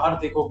के बाहर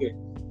देखोगे,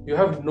 you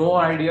have no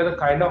idea the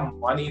kind of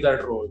money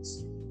that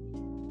rolls.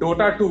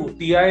 Dota 2,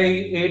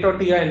 TI8 or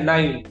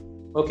TI9,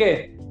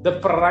 okay? The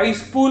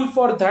prize pool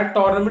for that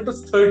tournament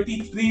was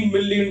 $33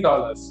 million.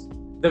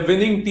 The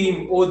winning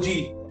team, OG,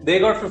 they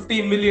got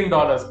 $15 million,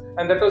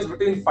 and that was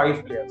between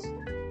 5 players.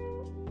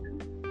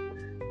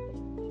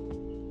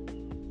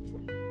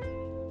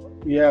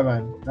 Yeah,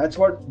 man. That's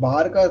what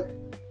बाहर का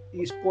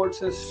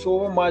esports is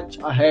so much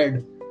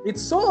ahead.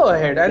 It's so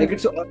ahead, and like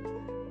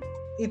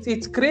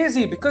it's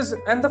crazy because,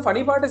 and the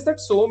funny part is that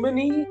so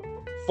many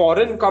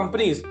foreign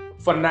companies,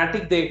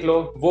 Fnatic देख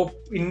लो, वो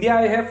India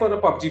आए हैं for a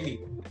PUBG team,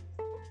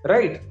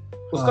 right?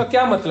 उसका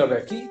क्या मतलब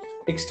है कि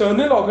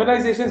external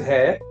organizations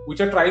है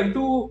which are trying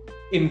to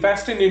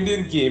invest in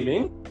Indian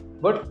gaming,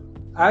 but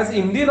as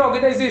Indian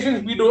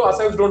organizations we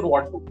ourselves don't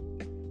want to,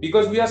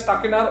 because we are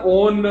stuck in our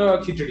own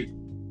khichdi.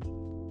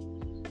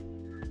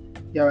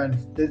 Yeah, man.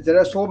 There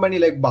are so many,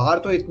 like बाहर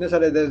तो इतने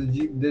सारे.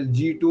 There's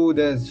G2,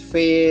 there's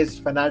FaZe,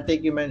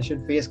 Fnatic you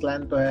mentioned, FaZe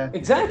clan तो है.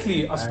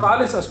 Exactly.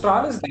 Astralis.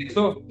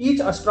 So each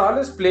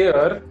Astralis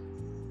player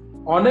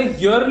on a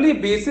yearly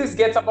basis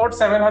gets about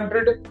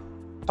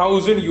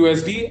 700,000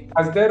 USD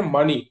as their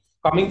money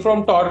coming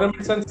from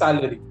tournaments and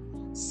salary.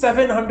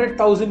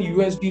 700,000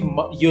 USD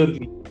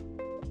yearly.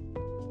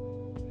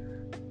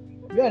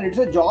 Yeah, and it's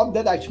a job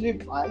that actually,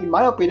 in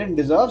my opinion,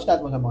 deserves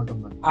that much amount of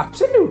money.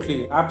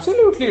 Absolutely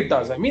it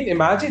does. I mean,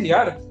 imagine,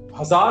 yaar,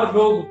 1,000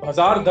 log,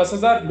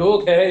 10,000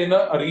 log hai in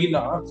an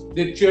arena,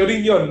 they're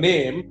cheering your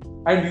name,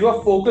 and you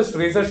are focused,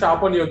 razor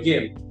sharp on your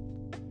game.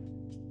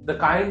 The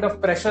kind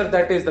of pressure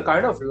that is, the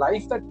kind of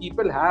life that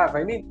people have,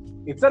 I mean,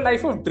 it's a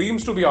life of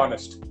dreams, to be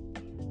honest.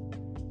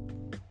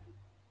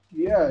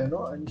 Yeah, you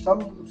know, and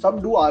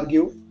some do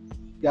argue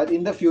that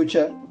in the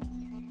future,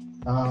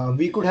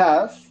 we could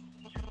have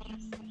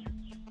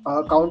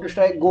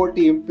Counter-Strike Go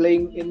team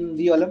playing in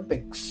the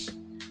Olympics.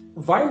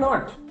 Why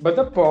not? But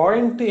the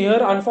point here,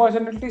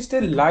 unfortunately,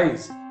 still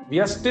lies. We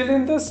are still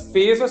in this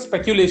phase of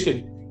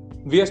speculation.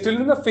 We are still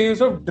in the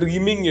phase of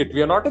dreaming it.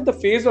 We are not in the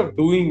phase of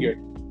doing it.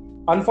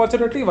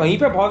 Unfortunately, वहीं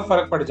पे बहुत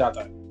फर्क पड़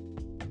जाता है.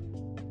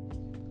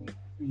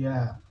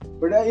 Yeah,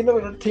 but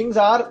things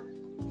are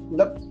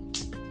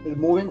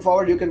moving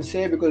forward. You can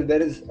say, because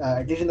there is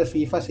at least in the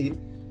FIFA scene,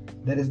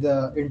 there is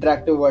the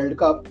Interactive World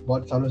Cup.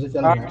 बहुत सालों से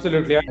चल रहा है.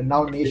 Absolutely. And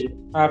now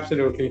nation.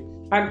 Absolutely.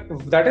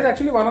 And that is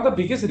actually one of the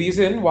biggest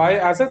reasons why,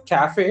 as a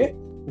cafe,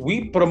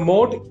 we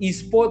promote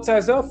esports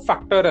as a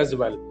factor as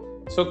well.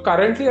 So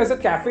currently, as a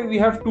cafe, we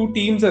have two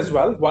teams as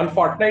well, one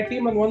Fortnite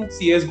team and one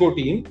CSGO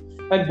team.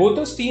 And both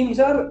those teams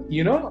are,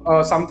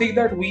 something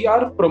that we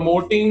are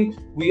promoting,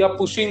 we are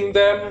pushing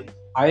them.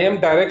 I am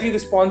directly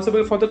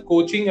responsible for the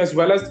coaching as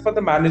well as for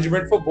the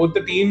management for both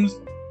the teams.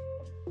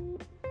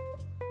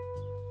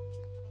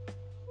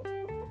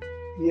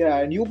 Yeah,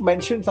 and you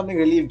mentioned something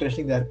really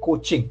interesting there,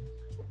 coaching.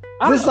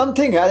 This is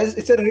something,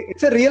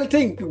 it's a real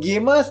thing.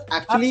 Gamers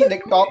actually,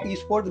 like top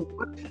esports,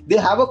 they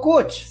have a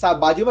coach.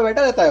 बाजू में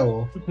बैठा रहता है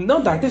वो.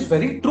 No, that is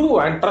very true.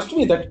 And trust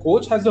me, that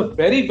coach has a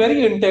very,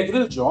 very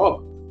integral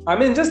job. I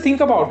mean, just think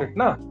about it,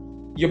 na.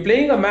 You're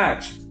playing a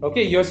match,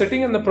 okay? You're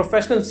sitting in the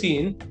professional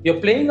scene. You're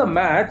playing a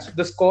match.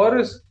 The score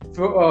is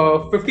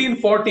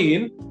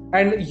 15-14,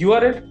 and you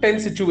are in a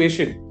tense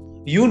situation.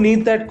 You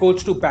need that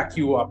coach to back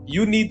you up.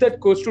 You need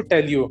that coach to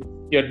tell you,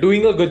 you're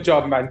doing a good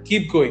job, man.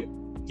 Keep going.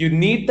 You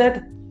need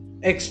that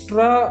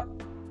extra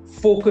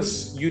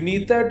focus. You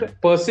need that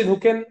person who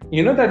can,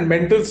 that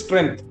mental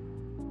strength.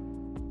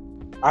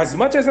 As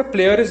much as a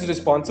player is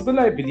responsible,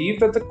 I believe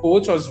that the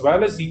coach as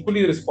well is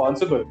equally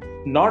responsible,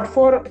 not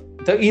for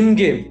the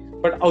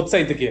in-game, but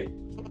outside the game.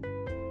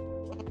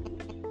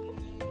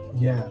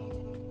 Yeah.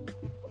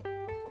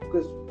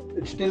 Because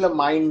it's still a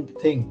mind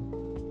thing.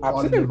 Absolutely.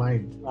 All in the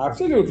mind.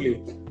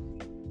 Absolutely.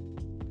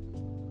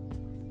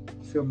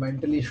 If you're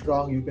mentally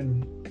strong, you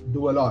can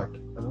do a lot.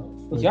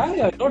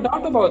 Yeah, no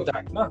doubt about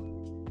that. Na?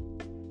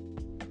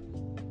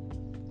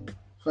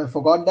 So I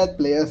forgot that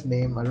player's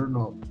name. I don't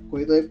know.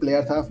 कोई तो एक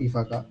player था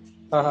FIFA का,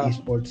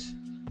 esports.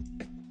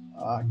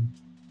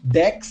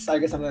 Dex, I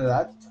guess something like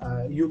that.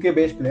 UK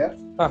based player.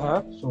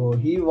 So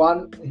he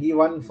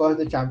won first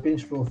the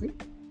Champions Trophy.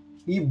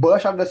 He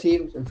burst on the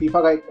scene.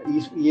 FIFA का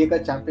ये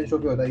का Champions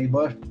Trophy होता है. He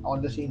burst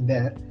on the scene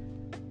there.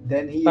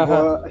 Then he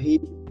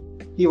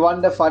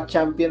won the FUT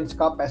Champions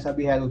Cup. ऐसा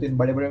भी है, दो तीन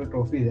बड़े बड़े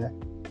trophies है.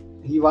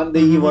 He won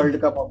the World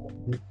Cup.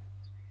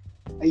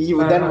 He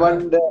then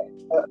won the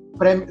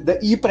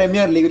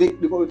Premier League.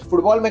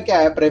 Football में क्या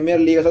है? Premier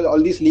League, so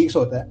all these leagues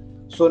होता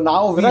है. So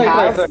now we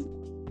have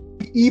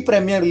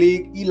Premier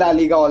League, La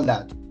Liga, all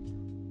that.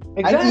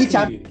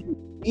 Exactly.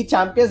 And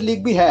Champions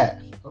League भी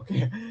है.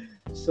 Okay.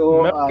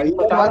 So he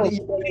won the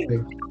Premier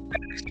League.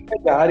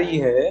 जा रही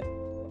है,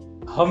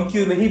 हम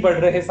क्यों नहीं बढ़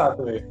रहे साथ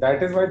में?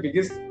 That is my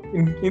biggest,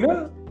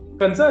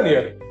 concern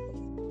here.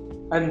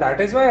 And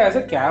that is why, as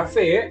a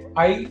cafe,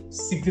 I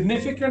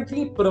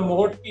significantly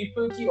promote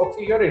people ki,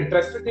 okay, you're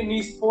interested in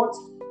esports,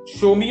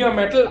 show me your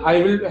medal,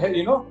 I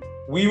will,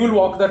 we will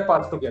walk that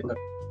path together.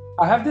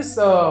 I have this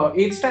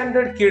 8th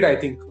standard kid, I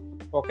think,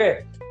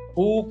 okay,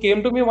 who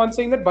came to me once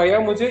saying that,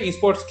 Bhaiya, mujhe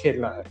esports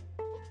khelna hai.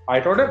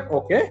 I told him,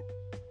 okay.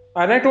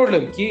 And I told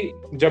him, ki,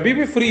 jabhi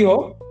bhi free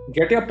ho,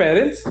 get your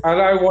parents,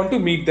 and I want to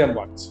meet them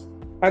once.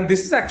 And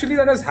this is actually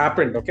that has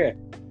happened, okay.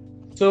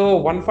 So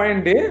one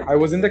fine day, I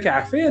was in the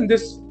cafe and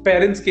this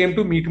parents came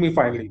to meet me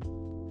finally,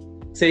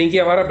 saying कि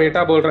हमारा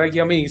बेटा बोल रहा है कि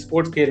हमें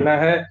esports खेलना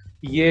है,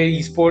 ये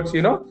esports,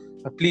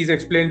 please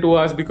explain to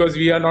us because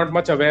we are not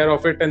much aware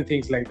of it and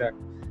things like that.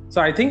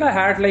 So I think I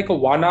had like a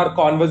 1-hour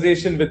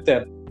conversation with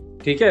them.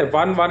 ठीक है,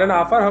 1.5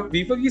 hour,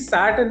 we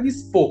sat and we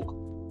spoke.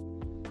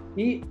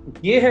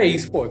 ये है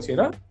esports,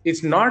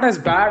 It's not as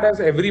bad as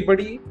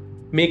everybody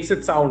makes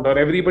it sound or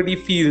everybody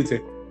feels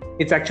it.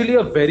 It's actually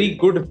a very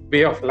good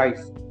way of life.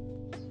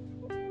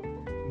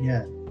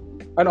 Yeah.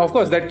 And of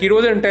course, that kid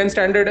was in 8th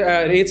standard,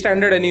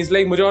 and he's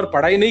like, मुझे और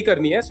पढ़ाई नहीं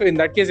करनी है. So in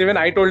that case, even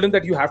I told him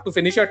that you have to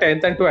finish your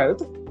 10th and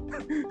 12th.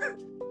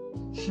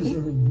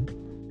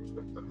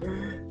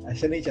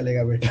 ऐसे नहीं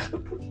चलेगा बेटा.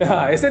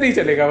 हाँ, ऐसे नहीं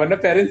चलेगा, वरना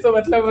parents तो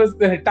मतलब बस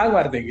टांग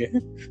मार देंगे.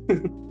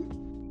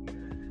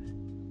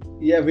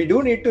 Yeah, we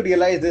do need to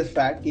realize this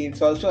fact.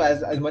 It's also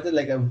as much as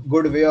like a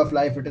good way of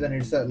life,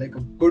 it's a like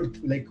a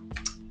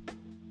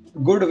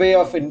good way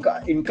of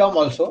income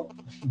also.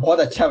 बहुत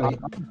अच्छा way.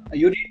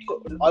 You need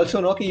to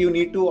also know that you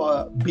need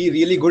to be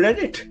really good at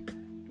it,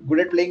 good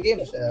at playing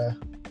games.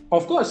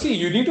 Of course, see,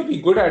 you need to be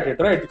good at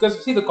it, right?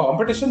 Because see, the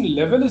competition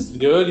level is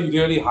really,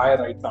 really high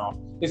right now,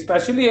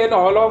 especially in a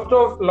lot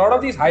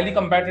of these highly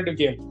competitive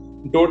games.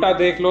 Dota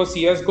dekh lo,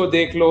 CSGO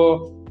dekh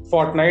lo,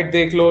 Fortnite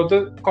dekh lo.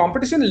 The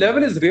competition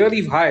level is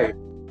really high.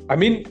 I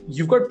mean,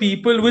 you've got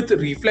people with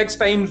reflex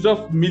times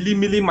of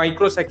milli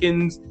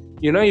microseconds.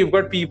 You've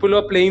got people who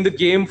are playing the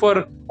game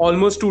for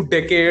almost 2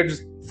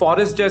 decades.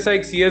 Forest जैसा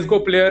एक CSGO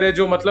player है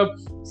जो मतलब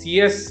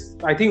CS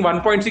I think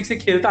 1.6 से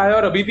खेलता है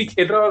और अभी भी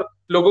खेल रहा है और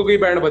लोगों को ही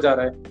बैंड बजा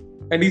रहा है.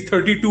 And he's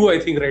 32 I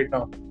think right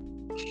now.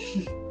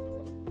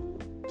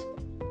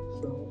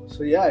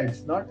 So yeah,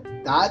 it's not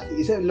that.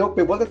 इसे लोग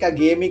पे बोलते क्या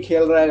गेम ही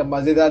खेल रहा है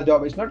मजेदार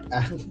job. It's not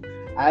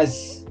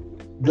as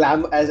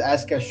glam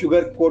as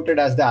sugar coated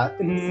as that.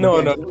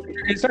 No, But no,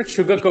 it's not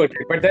sugar coated.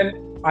 But then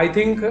I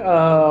think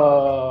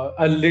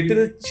a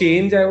little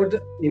change I would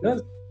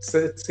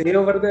say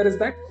over there is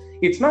that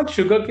it's not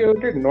sugar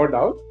coated, no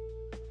doubt.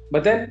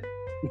 But then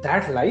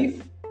that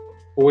life,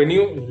 when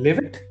you live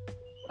it,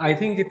 I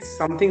think it's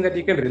something that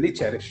you can really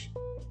cherish.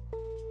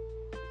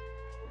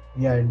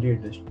 Yeah,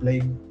 indeed, just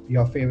playing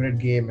your favorite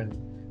game and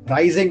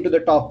rising to the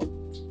top.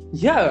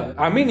 Yeah,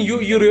 I mean,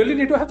 you really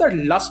need to have that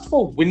lust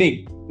for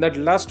winning, that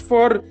lust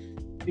for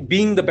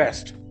being the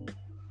best.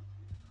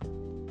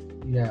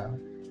 Yeah.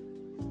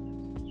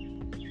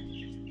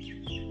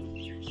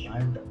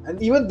 And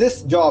even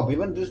this job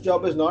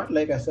is not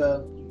like as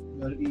a.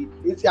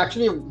 It's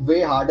actually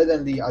way harder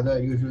than the other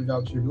usual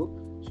jobs you do.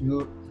 So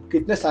you,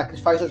 kitne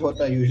sacrifices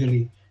hota hai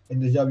usually in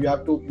this job.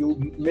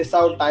 You miss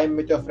out time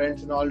with your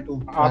friends and all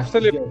to.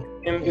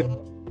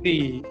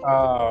 Absolutely.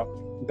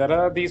 There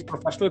are these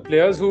professional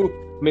players who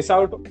miss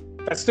out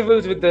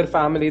festivals with their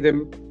family.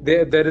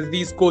 There is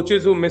these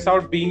coaches who miss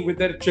out being with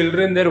their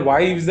children, their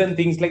wives, and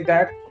things like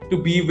that to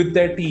be with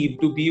their team,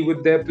 to be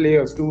with their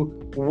players, to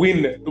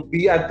win, to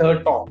be at the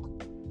top.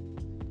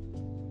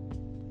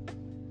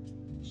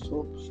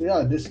 So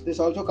yeah, this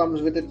also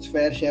comes with its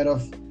fair share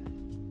of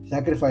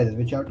sacrifices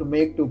which you have to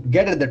make to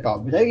get at the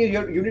top. Which I guess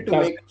you need to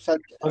make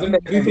such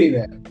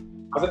everywhere.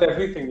 Wasn't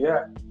everything,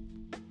 yeah.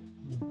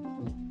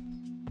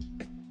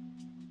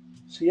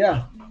 So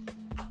yeah.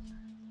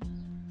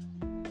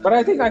 But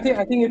I think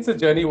it's a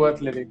journey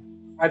worth living.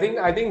 I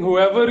think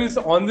whoever is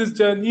on this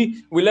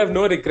journey will have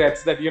no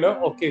regrets that,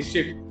 okay,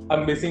 shit,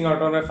 I'm missing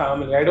out on my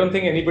family. I don't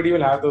think anybody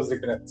will have those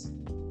regrets.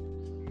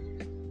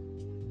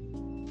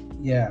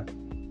 Yeah.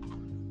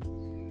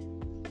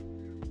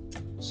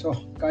 So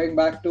coming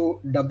back to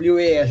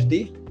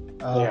WASD,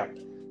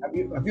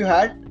 have you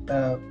had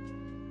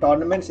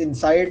tournaments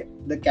inside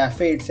the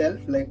cafe itself,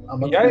 like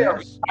among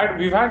players?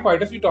 We've had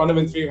quite a few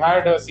tournaments. We've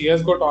had a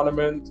CS:GO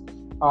tournament.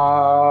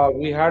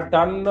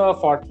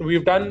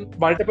 We've done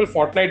multiple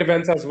Fortnite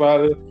events as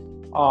well.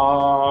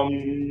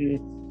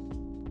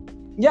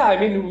 Yeah, I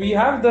mean, we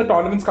have the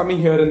tournaments coming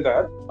here and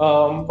there.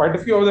 Quite a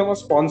few of them are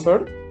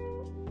sponsored.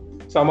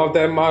 Some of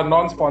them are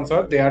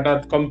non-sponsored. They are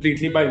done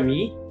completely by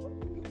me.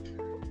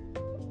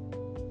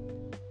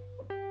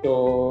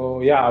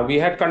 So yeah, we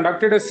had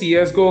conducted a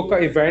CS:GO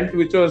event,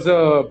 which was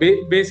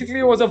basically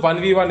it was a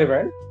 1v1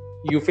 event.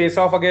 You face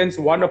off against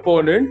one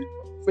opponent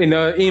in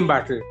an aim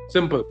battle.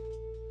 Simple.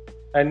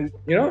 And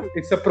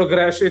it's a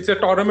progression. It's a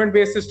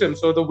tournament-based system,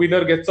 so the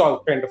winner gets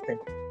all kind of thing.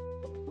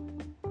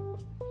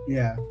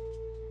 Yeah,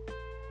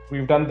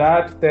 we've done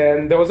that.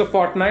 Then there was a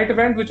Fortnite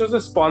event, which was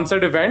a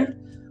sponsored event.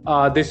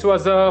 This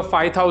was a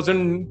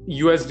 5,000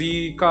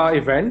 USD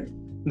event.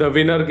 The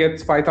winner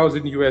gets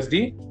 5,000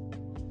 USD.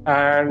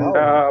 And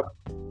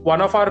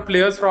one of our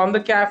players from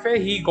the cafe,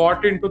 he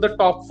got into the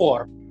top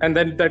 4, and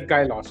then that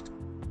guy lost.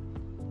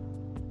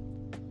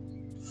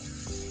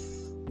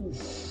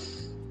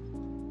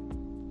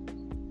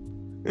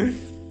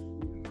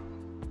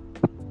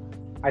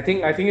 I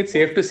think it's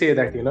safe to say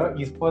that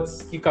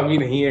esports की कमी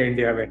नहीं है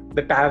India में.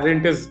 The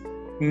talent is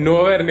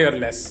nowhere near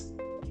less.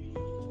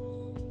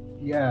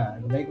 Yeah,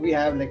 like we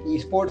have like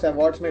esports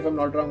awards. If I'm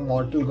not wrong,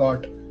 Mortal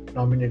got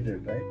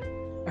nominated, right?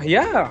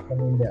 Yeah.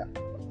 From India.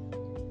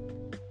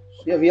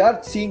 Yeah, we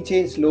are seeing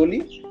change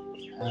slowly,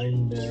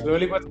 and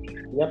slowly, but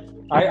yep.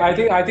 I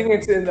think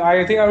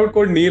I would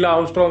quote Neil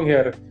Armstrong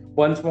here.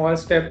 One small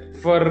step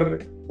for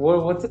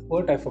what's the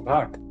quote? I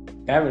forgot.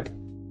 Damn it.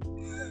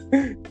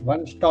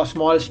 One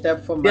small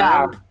step for man.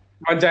 Yeah,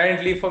 one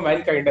giant leap for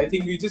mankind. I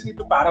think we just need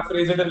to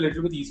paraphrase it a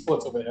little with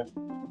esports over here.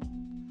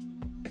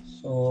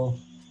 So,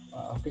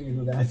 how can you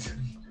do that?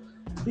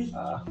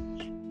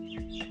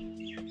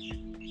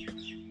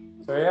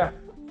 So yeah.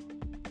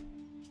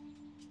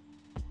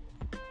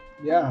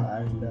 Yeah,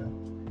 and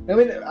I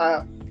mean,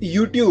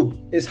 YouTube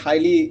is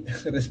highly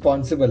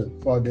responsible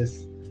for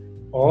this.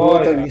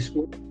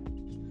 Esport.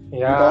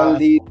 Yeah. With all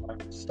these,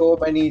 so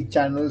many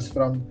channels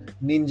from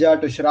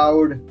Ninja to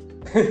Shroud.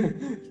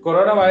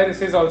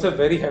 Coronavirus is also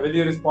very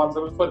heavily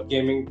responsible for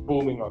gaming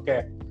booming.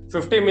 Okay,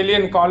 50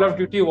 million Call of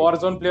Duty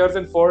Warzone players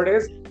in 4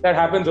 days. That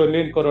happens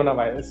only in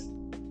coronavirus.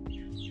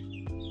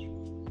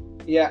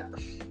 Yeah,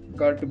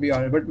 got to be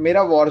honest. But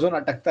मेरा Warzone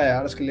अटकता है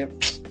यार उसके लिए.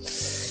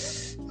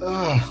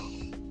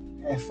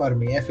 F for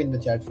me, F in the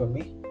chat for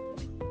me.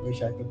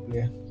 Wish I could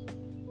play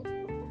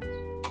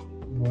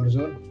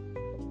Warzone.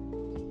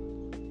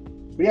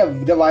 But yeah,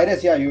 the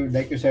virus. Yeah,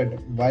 like you said,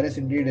 virus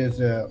indeed is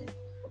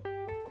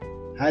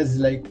has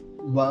like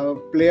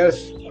player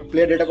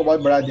data को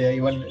बहुत बढ़ा दिया.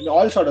 Even in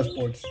all sort of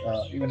sports,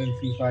 even in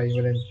FIFA,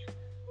 even in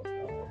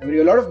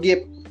a lot of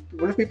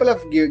people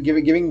have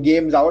giving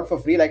games out for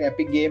free, like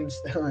Epic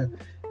Games.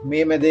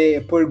 May they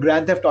put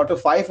Grand Theft Auto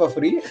 5 for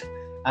free,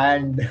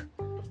 and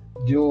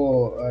जो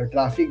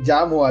traffic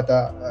jam हुआ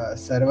था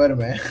server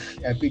में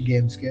Epic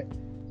Games के,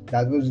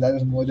 that was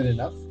more than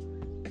enough.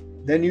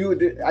 then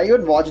I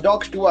even Watch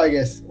Dogs 2, I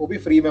guess, वो भी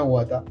free में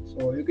हुआ था.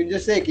 So you can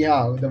just say कि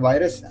हाँ, the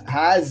virus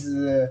has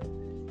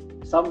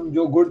some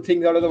जो good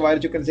things out of the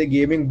virus. You can say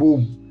gaming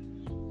boom.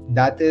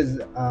 That is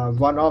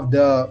one of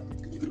the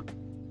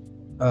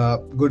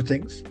good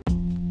things.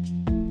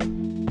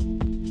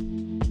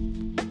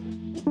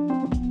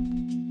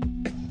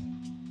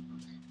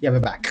 Yeah, we're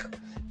back.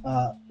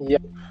 Yeah.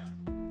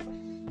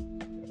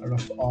 A lot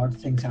of odd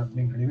things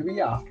happening today.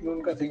 Maybe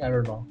afternoon ka thing, I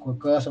don't know.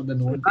 Curse of the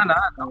noon.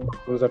 No.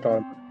 Those at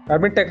all. I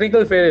mean,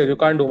 technical failure. You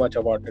can't do much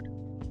about it.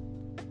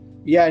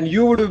 Yeah, and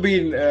you would have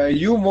been,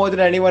 you more than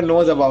anyone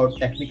knows about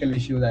technical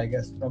issues, I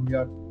guess, from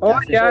your... Oh,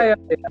 yeah.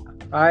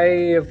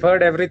 I've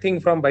heard everything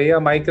from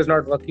Bhaiya mic is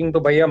not working to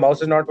Bhaiya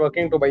mouse is not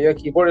working to Bhaiya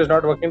keyboard is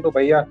not working to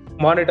Bhaiya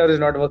monitor is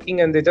not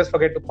working, and they just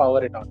forget to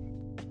power it on.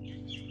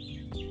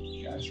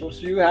 Yeah, so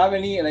you have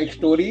any like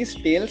stories,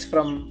 tales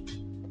from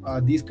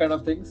these kind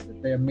of things?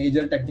 There are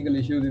major technical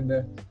issues in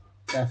the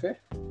cafe?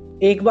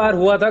 एक बार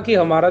हुआ था कि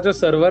हमारा जो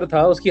server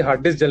था उसकी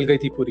hard disk जल गई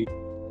थी पूरी.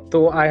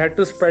 So I had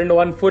to spend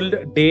one full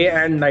day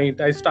and night.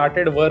 I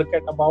started work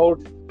at about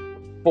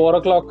 4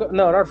 o'clock.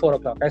 No, not 4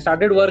 o'clock. I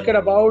started work at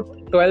about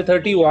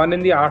 12:31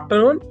 in the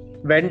afternoon.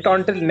 Went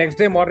on till next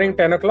day morning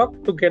 10 o'clock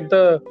to get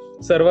the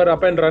server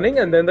up and running,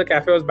 and then the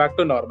cafe was back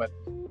to normal.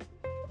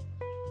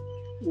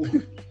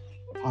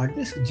 Hard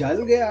disk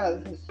jal gaya.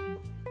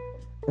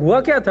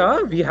 हुआ क्या था?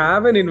 We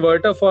have an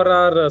inverter for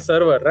our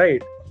server,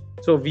 right?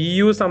 So we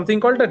use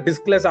something called a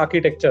diskless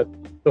architecture.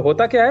 तो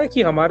होता क्या है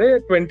कि हमारे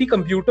 20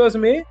 computers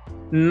में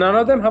none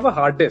of them have a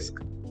hard disk.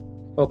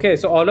 Okay,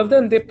 so all of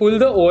them, they pull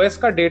the OS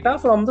ka data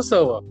from the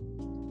server.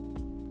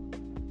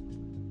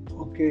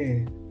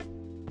 Okay.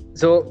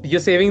 So you're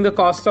saving the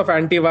cost of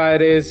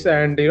antivirus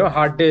and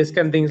hard disk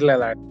and things like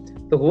that.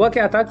 तो हुआ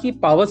क्या था कि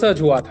power surge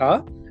हुआ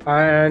था,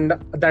 and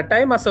that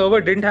time our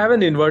server didn't have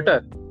an inverter.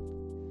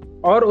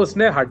 और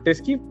उसने hard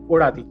disk की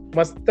उड़ा दी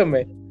मस्त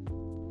में.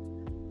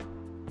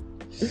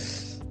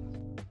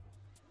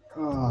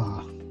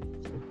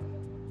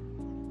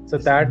 So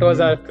that was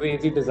a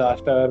crazy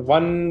disaster.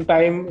 One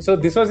time, so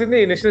this was in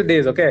the initial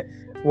days, okay?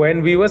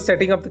 When we were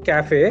setting up the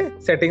cafe,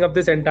 setting up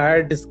this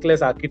entire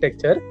diskless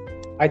architecture,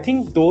 I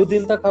think 2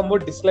 दिन तक हम वो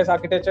diskless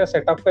architecture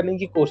setup करने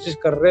की कोशिश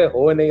कर रहे,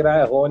 हो नहीं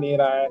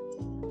रहा है.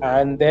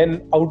 And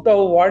then out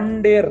of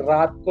one day,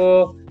 रात को,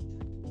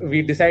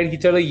 we decided कि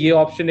चलो ये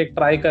option एक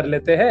try कर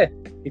लेते हैं.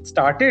 It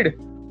started,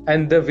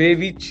 and the way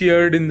we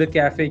cheered in the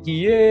cafe कि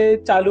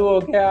ये चालू हो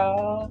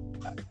गया.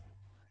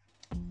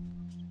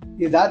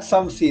 Yeah, that's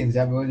some scenes.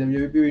 Yeah, when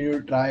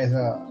you try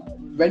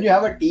when you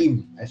have a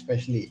team,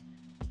 especially.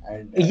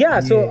 And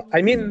so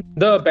I mean,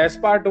 the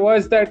best part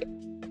was that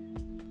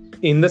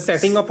in the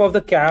setting up of the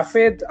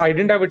cafe, I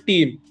didn't have a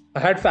team. I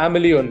had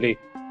family only.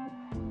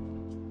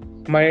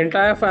 My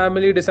entire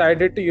family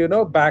decided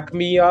to, back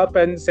me up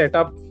and set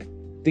up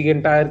the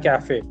entire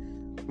cafe.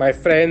 My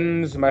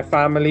friends, my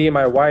family,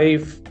 my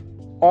wife,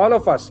 all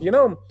of us,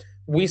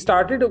 we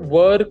started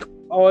work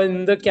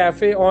on the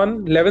cafe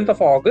on 11th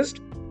of August.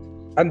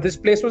 And this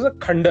place was a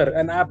khandar,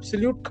 an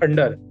absolute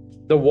khandar.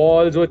 The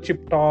walls were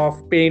chipped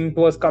off, paint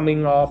was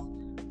coming off,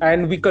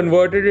 and we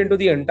converted into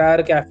the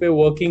entire cafe,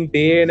 working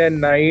day in and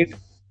night,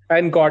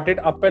 and got it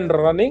up and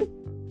running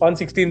on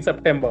 16th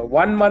September,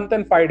 1 month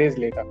and 5 days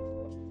later.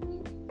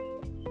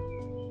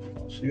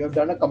 So you have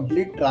done a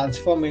complete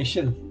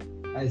transformation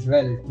as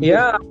well.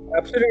 Yeah,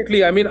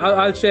 absolutely. I mean,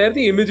 I'll share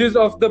the images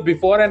of the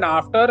before and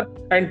after,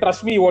 and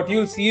trust me, what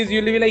you'll see is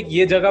you'll be like,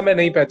 ये जगह मैं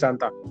नहीं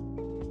पहचानता.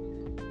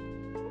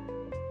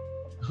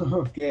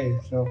 Okay,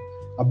 so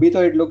अभी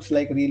तो it looks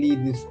like really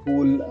this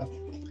cool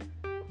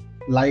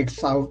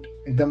lights out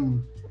एकदम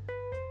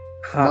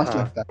मस्त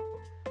लगता है.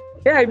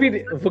 Yeah, I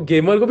mean, for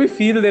gamer को भी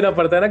feel देना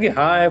पड़ता है ना कि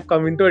हाँ, I have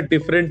come into a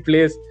different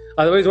place.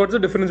 Otherwise, what's the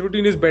difference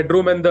between his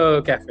bedroom and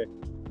the cafe?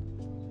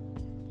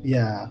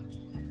 Yeah,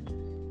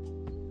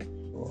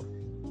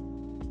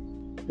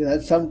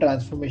 that's some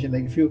transformation.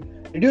 Like,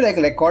 did you like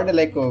record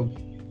like a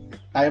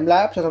time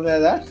lapse or something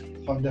like that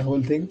of the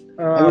whole thing?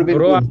 Bro,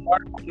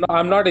 cool.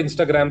 I'm not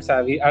Instagram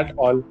savvy at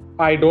all.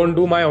 I don't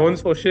do my own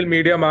social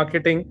media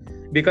marketing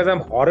because I'm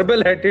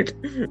horrible at it.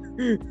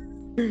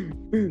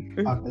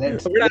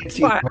 Let's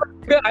see.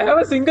 I have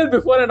a single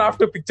before and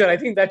after picture. I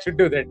think that should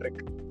do that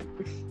trick.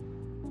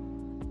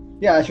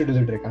 Yeah, I should do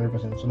the trick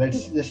 100%. So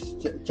let's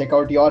just check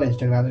out your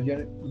Instagram.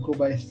 You go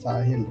by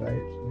Sahil,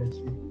 right? So let's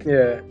see.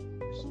 Yeah.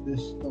 Is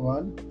this the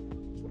one?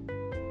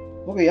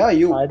 Okay, yeah,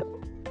 you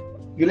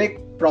like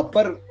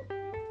proper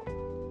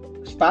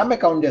spam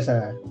account जैसा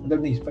है,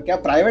 मतलब नहीं, पर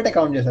क्या private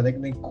account जैसा, like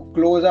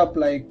close up,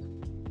 like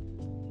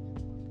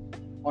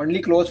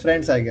only close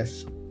friends, I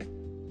guess.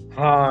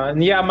 हाँ,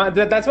 yeah,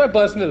 that's my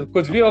personal.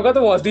 कुछ भी होगा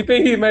तो WhatsApp पे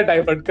ही मैं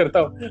divert करता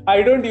हूँ.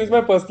 I don't use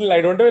my personal.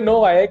 I don't even know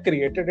why I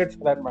created it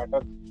for that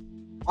matter.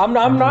 I'm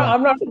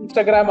not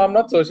Instagram. I'm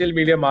not social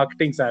media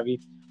marketing savvy.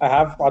 I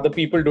have other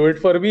people do it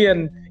for me,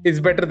 and it's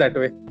better that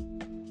way.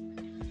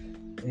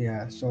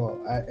 Yeah, so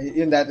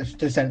in that I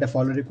still sent a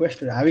follow request.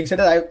 Having said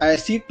that, I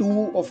see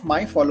 2 of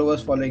my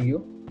followers following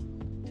you.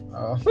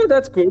 Oh,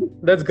 that's cool.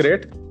 That's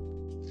great.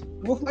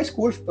 2 of my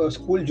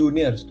school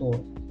juniors. So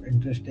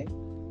interesting.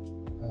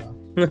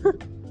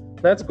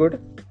 That's good.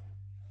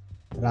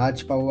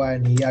 Raj Pawwa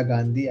and Hiya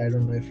Gandhi. I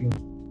don't know if you.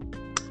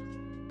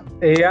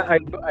 Yeah, I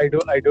do.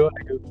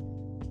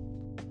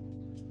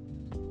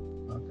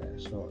 Okay,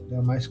 so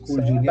they're my school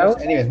So juniors.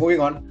 that Anyways,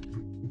 moving on.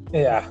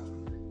 Yeah.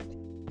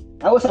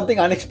 That was something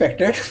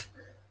unexpected.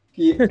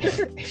 कि,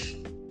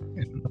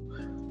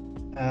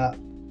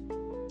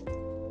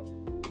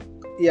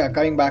 yeah,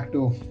 coming back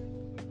to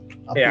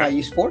अपना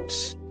esports.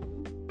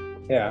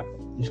 Yeah.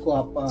 जिसको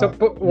आप So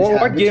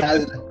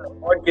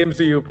what games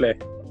do you play?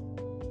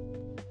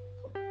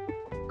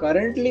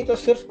 Currently तो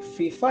सिर्फ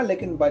FIFA,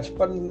 लेकिन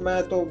बचपन में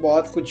तो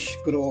बहुत कुछ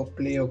ग्रो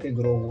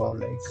हुआ.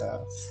 Like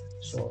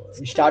so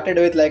started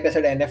with like I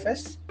said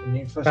NFS,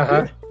 need for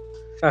speed.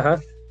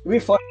 We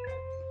first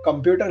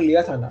computer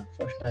लिया था ना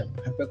फर्स्ट टाइम,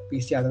 घर पे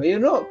पीसी आता था. यू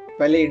नो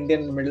पहले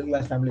इंडियन मिडिल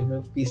क्लास फैमिलीज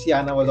में पीसी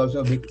आना was also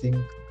a big thing.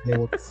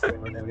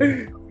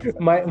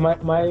 My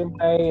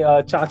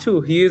chachu,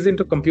 he is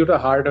into computer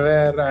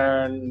hardware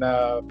and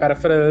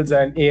peripherals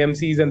and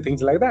AMCs and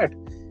things like that.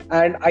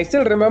 And I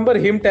still remember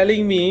him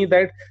telling me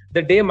that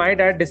the day my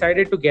dad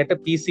decided to get a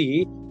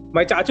PC,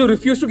 my chachu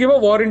refused to give a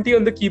warranty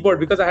on the keyboard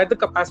because I had the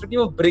capacity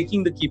of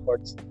breaking the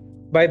keyboards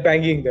by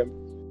banging them.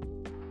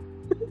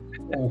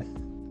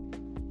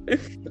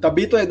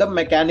 तभी तो एकदम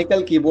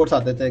mechanical keyboards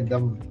आते थे,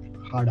 एकदम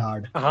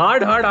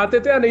hard आते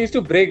थे, and I used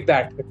to break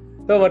that.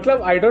 So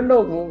मतलब I don't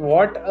know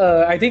what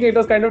I think it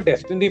was kind of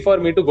destiny for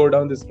me to go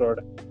down this road.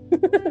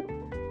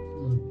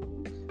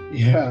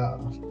 Yeah.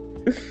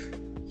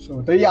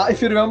 So yeah,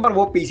 if you remember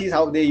वो PCs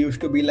how they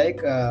used to be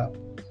like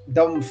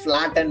dumb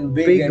flat and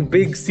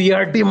big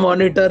CRT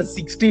monitor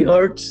 60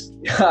 hertz.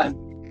 Yeah,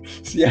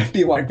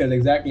 CRT monitor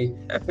exactly.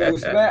 So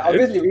उसमें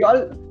obviously we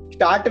all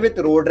start with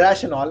Road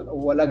Rash and all.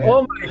 वो अलग है.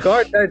 Oh my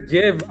god, that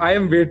game! I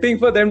am waiting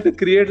for them to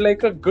create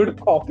like a good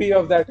copy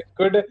of that,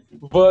 good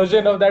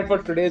version of that for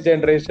today's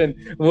generation.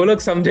 वो लोग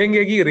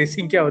समझेंगे कि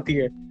racing क्या होती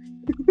है.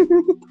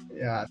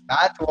 Yeah,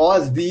 that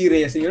was the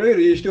racing. You know, you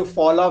used to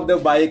fall off the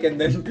bike and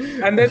then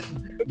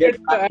get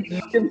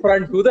in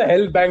front. Who the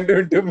hell banged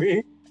into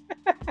me?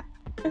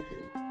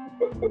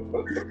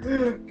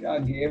 क्या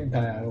game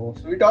था यार वो.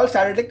 So it all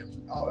started like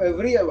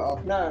every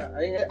अपना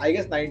I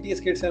guess 90s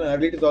kids and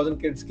early 2000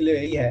 kids के लिए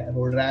यही है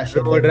Road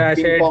Rash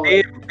है.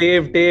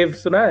 Dave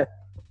सुना है?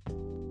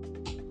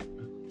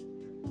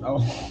 No,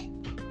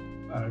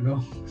 I don't know.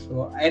 So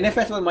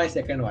NFS was my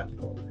second one.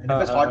 So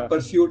NFS Hot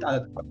Pursuit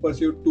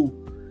 2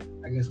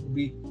 I guess would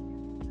be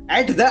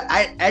at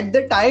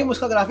the time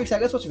उसका graphics I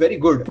guess was very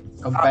good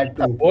compared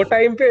to वो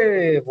time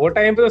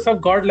पे तो सब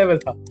god level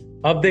था.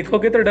 अब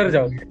देखोगे तो डर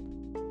जाओगे.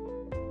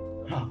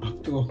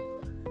 To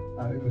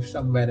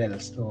somewhere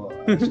else. So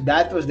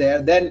that was there.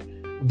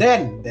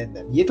 Then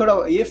ये थोड़ा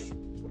ये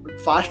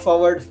fast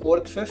forward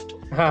 4th 5th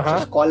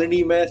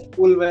colony में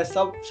स्कूल में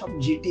सब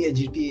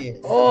GTA.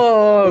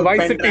 Oh,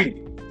 Vice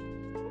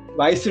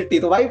City.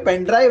 तो भाई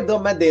पेन ड्राइव दो,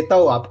 मैं देता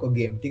हूँ आपको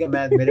गेम, ठीक है.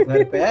 मैं मेरे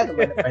घर पे है तो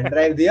मैंने पेन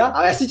ड्राइव दिया.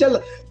 ऐसे चल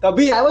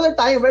तभी I was a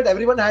time when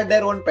everyone had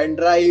their own pen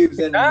drives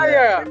and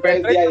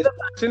pen drive was a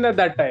fashion at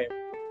that time.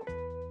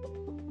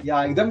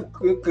 Yeah, एकदम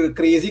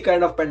crazy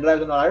kind of pen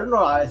drives and all. I don't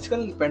know, आजकल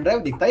pen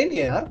drive दिखता ही नहीं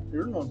है यार. I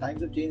don't know,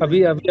 times have changed.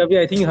 अभी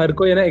I think हर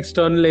कोई है ना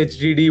external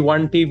HDD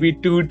 1 TB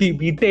 2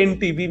 TB 10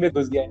 TB में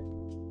घुस गया है.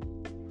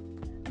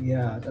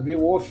 Yeah, अभी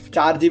वो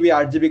 4 GB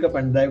 8 GB का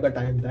pen drive का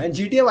टाइम था. And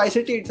GTA Vice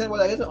City itself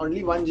was I guess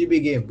only 1 GB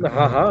game.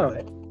 हाँ.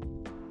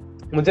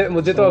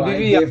 मुझे तो अभी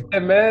भी याद है,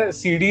 मैं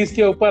CDs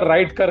के ऊपर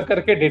राइट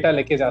करके डेटा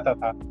लेके जाता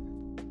था.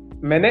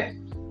 मैंने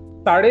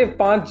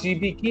 5.5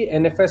 GB की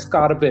NFS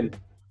कार्बन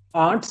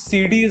 8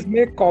 CDs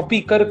में कॉपी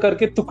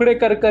करके टुकड़े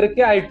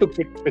करके I took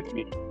it with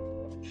me.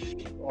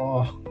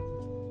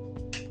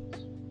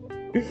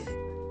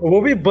 वो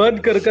भी बर्न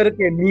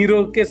करके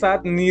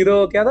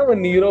नीरो क्या था वो,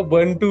 नीरो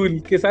बर्न टूल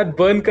के साथ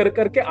बर्न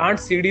करके 8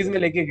 CDs में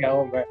लेके गया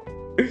हूँ मैं.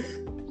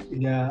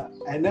 Yeah,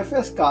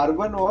 NFS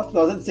Carbon was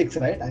 2006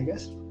 right I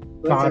guess.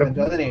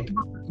 2008.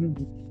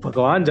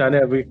 भगवान जाने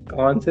अभी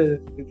कौन से.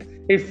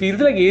 It feels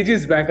like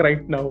ages back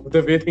right now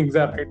the way things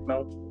are right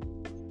now.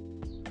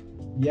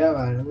 Yeah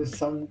man, it was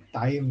some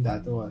time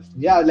that was.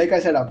 Yeah, like I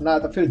said अपना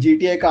तो फिर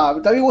GTA का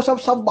तभी वो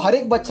सब हर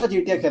एक बच्चा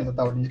GTA खेलता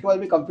था. जिसके पास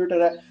भी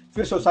कंप्यूटर है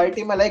फिर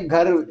सोसाइटी में लाइक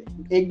घर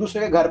एक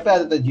दूसरे के घर पे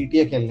आते थे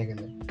GTA खेलने के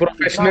लिए.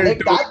 Professional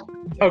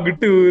thug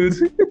tools.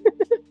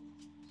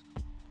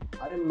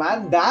 अरे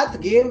man,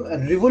 that game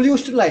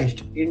revolutionized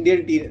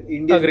Indian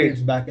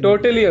kids back in.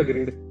 Totally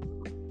agreed.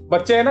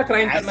 बच्चे है ना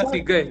क्राइम करना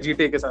सीख गए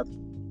GTA के साथ.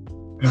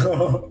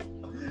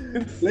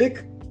 Like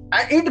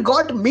it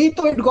got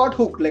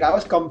hooked. Like I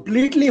was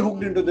completely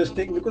hooked into this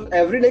thing because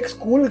every like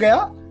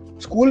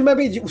school में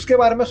भी उसके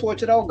बारे में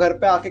सोच रहा हूँ, घर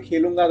पे आके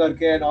खेलूंगा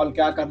करके and all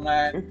क्या करना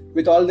है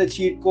with all the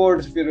cheat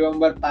codes. If you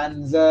remember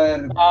Panzer,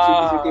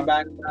 City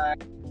Bank,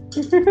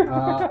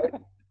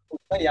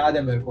 याद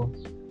है मेरे को.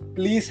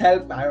 Please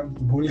help. I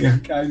भूल गया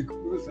क्या.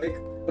 Like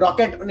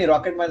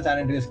Rocketman San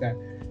Andreas का.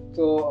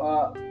 So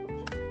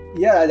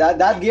yeah,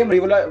 that game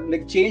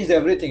like changed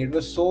everything. It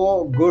was so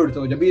good.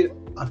 So जब भी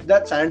after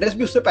that San Andreas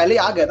भी उससे पहले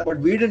आ गया था, but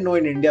we didn't know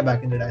in India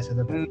back in the day.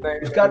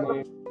 उसका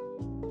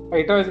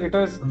It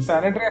was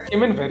San Andreas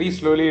came in very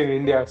slowly in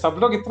India. सब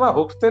लोग इतना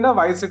hooked थे ना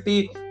Vice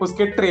City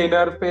उसके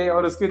trainer पे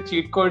और उसके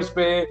cheat codes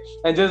पे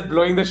and just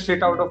blowing the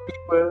shit out of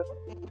people.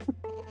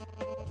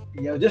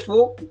 Yeah, just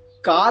वो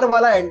car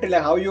वाला entry,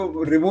 like how you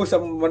remove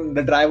someone,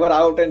 the driver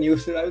out and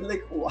use it. I was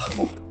like,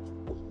 wow,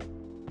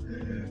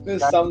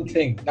 there's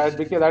something.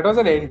 That was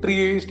an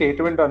entry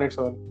statement on its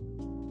own.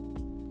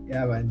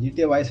 Yeah, man,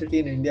 GTA Vice City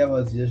in India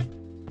was just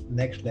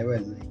next level.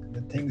 Like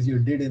the things you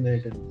did in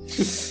it, and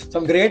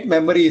some great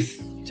memories,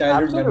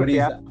 childhood Absolutely,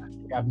 memories.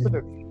 yeah.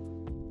 Absolutely.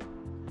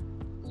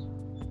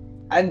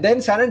 And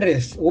then San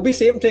Andreas, वो भी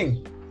same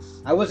thing.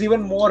 I was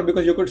even more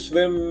because you could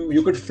swim,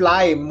 you could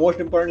fly. Most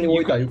importantly,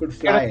 you could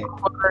fly.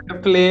 Get a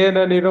plane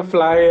and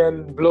fly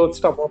and blow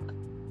stuff up.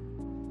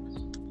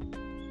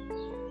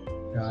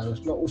 Yeah,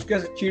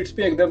 उसके cheats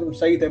भी एकदम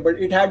सही थे, but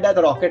it had that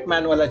Rocket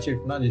Man वाला cheat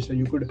ना, जिससे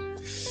you could.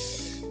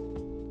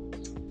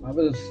 I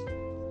was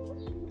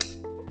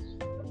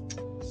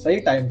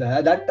सही time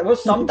था. That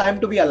was some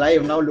time to be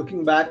alive. Now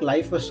looking back,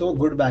 life was so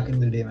good back in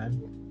the day, man.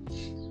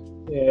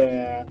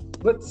 Yeah,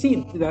 but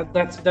see,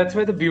 that's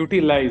where the beauty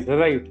lies,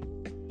 right?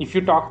 If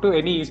you talk to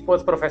any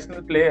esports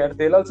professional player,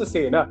 they'll also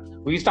say, "Na,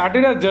 we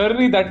started our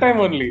journey that time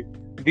only."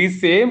 These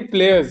same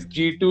players,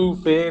 G2,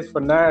 FaZe,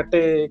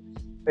 Fnatic,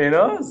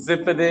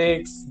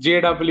 Zipinix,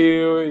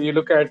 JW. You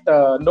look at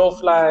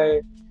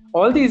NoFly.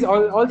 All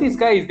these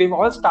guys, they've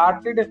all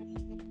started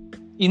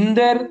in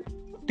their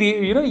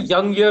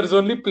young years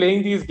only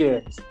playing these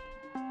games.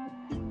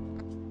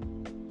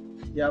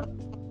 Yep.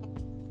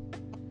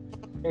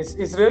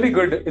 It's really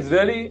good. It's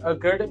really a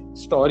good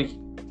story.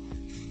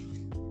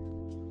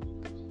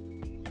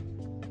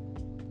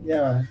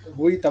 Yeah,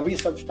 वही तभी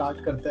सब start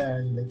करते हैं,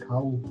 and like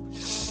how.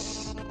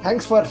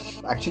 Thanks for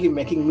actually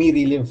making me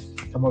relive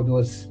some of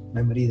those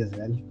memories as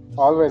well.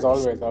 Always.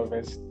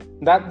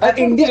 That's what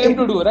we aim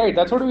to do, right?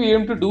 That's what we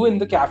aim to do in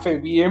the cafe.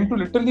 We aim to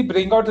literally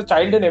bring out the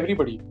child in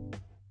everybody.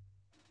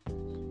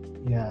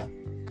 Yeah,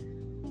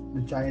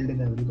 the child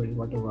in everybody.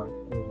 What a word!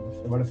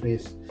 What a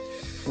phrase.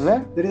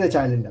 Yeah? There is a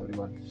child in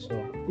everyone.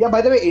 So yeah.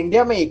 By the way,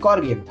 India में एक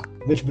और game था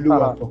which blew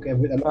up. Okay,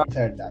 with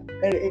alongside that,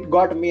 and it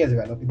got me as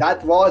well. Okay,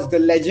 that was the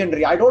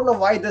legendary. I don't know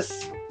why this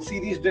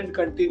series didn't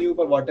continue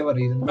for whatever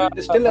reason, but it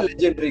is still a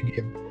legendary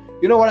game.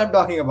 You know what I'm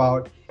talking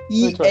about?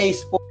 EA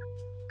Sports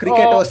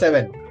Cricket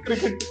 07.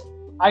 Cricket.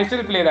 I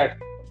still play that.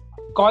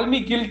 Call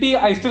me guilty.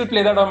 I still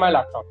play that on my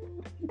laptop.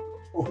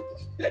 Oh,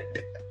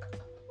 shit.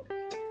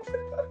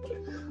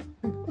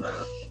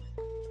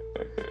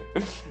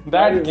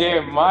 That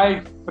game,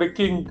 my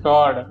freaking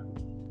god.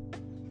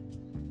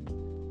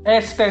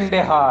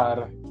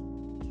 Estendehar.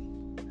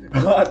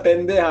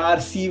 Tendehar,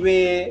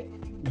 Sive,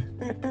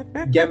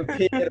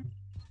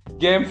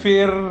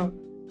 Gamfir.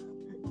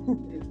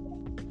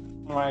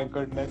 My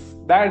goodness.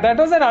 That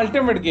was an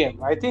ultimate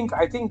game. I think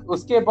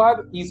उसके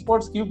बाद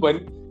esports क्यों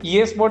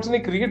EA Sports ने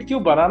cricket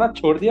क्यों बनाना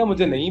छोड़ दिया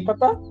मुझे नहीं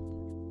पता.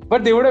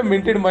 But they would have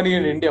minted money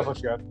in India for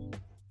sure.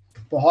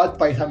 बहुत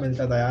पैसा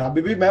मिलता था यार.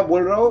 अभी भी मैं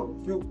बोल रहा हूँ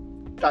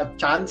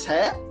chance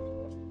है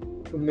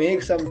to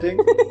make something.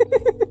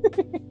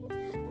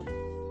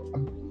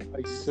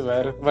 I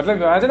swear.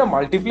 मतलब imagine a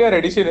multiplayer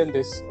edition in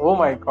this. Oh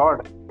my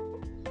god.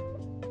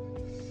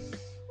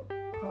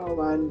 Oh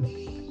man,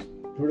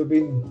 it would have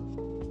been.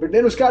 But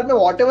then उसके बाद में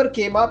whatever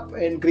came up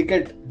in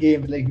cricket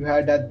games, like you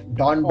had that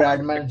Don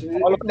Bradman,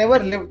 it never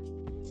lived.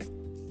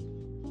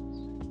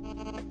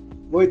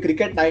 वो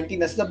cricket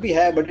 19 सब भी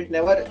है, but it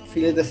never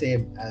feels the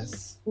same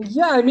as.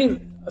 Yeah, I mean,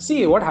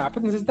 see, what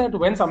happens is that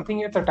when something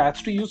gets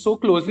attached to you so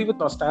closely with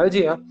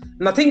nostalgia,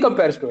 nothing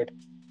compares to it.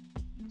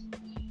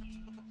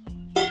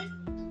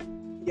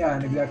 Yeah,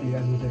 exactly,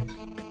 as you said.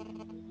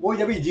 वो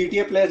जब भी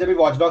GTA players जब भी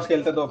Watch Dogs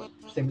खेलते तो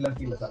similar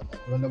feel आता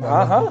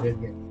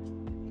है.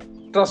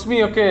 Trust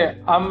me, okay,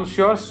 I'm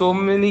sure so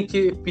many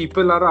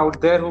people are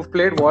out there who've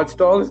played Watch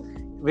Dogs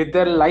with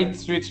their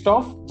lights switched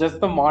off, just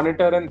the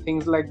monitor and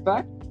things like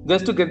that,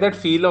 just to get that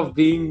feel of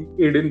being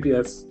in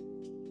PS.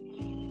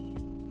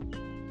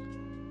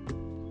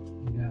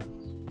 Yeah.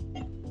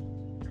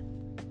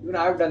 Even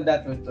I've done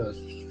that with a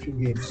few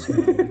games.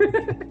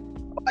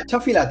 अच्छा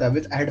feel आता है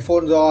with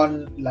headphones on.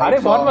 अरे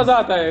बहुत मजा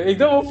आता है,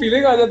 एकदम वो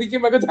फीलिंग आ जाती है कि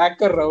मैं कुछ हैक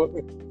कर रहा हूँ.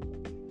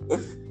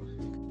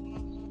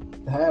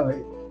 है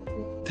भाई.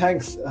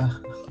 Thanks.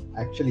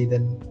 Actually,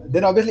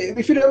 then obviously,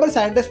 if you remember,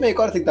 San Andreas में एक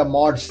और thing था,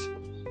 mods.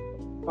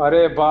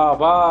 अरे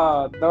बाबा,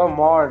 the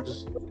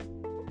mods.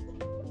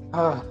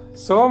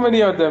 So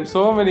many of them,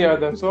 so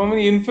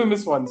many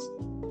infamous ones.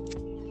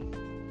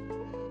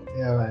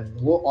 Yeah man,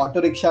 वो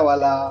auto rickshaw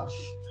वाला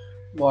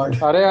mod.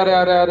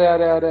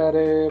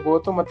 अरे वो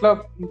तो मतलब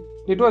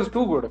it was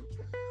too good.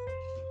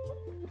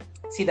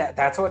 See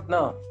that's what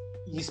now.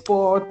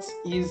 Esports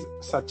is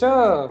such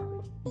a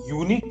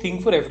unique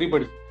thing for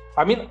everybody.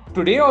 I mean,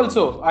 today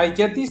also, I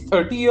get these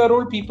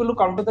 30-year-old people who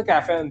come to the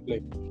cafe and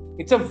play.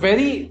 It's a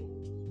very,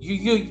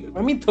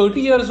 I mean,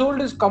 30 years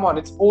old is, come on,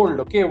 it's old,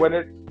 okay, when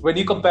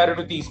you compare it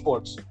with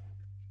esports.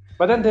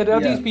 But then there are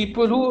these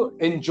people who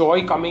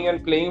enjoy coming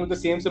and playing with the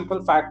same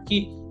simple fact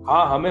कि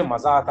हाँ हमें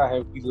मजा आता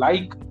है, we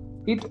like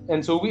it,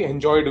 and so we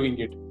enjoy doing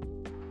it.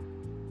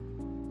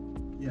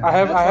 Yeah, I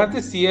that's have what.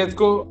 this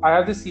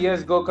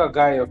CS:GO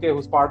guy, okay,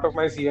 who's part of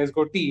my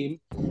CS:GO team.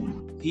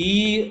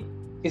 He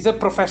is a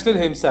professional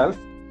himself.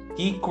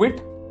 He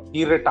quit,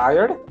 he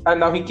retired, and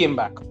now he came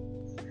back.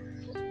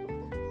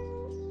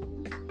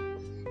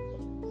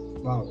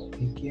 Wow,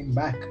 he came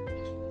back.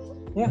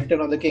 Yeah.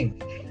 Return of the King.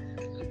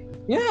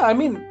 Yeah, I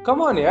mean,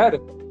 come on, yaar.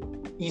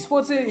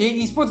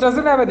 Esports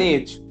doesn't have an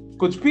age.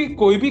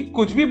 कोई भी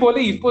कुछ भी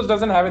बोले, esports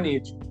doesn't have an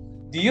age.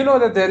 Do you know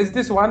that there is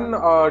this one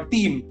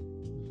team?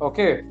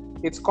 Okay,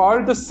 it's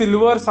called the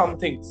silver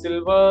something,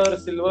 silver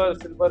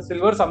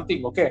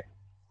something. Okay,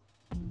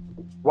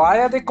 why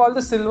are they called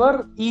the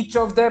silver? Each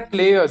of their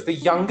players, the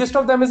youngest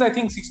of them is I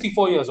think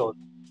 64 years old.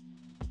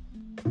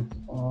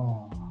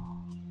 Oh,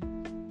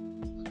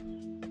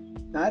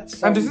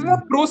 that's And this is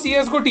a pro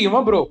CS:GO team,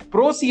 bro.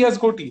 Pro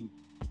CS:GO team.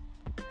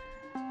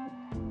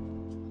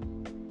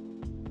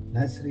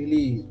 That's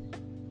really.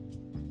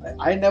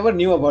 I never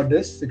knew about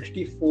this.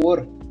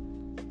 64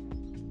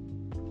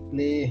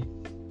 play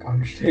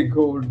Counter-Strike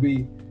Go would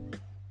be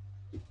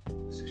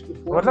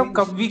 64.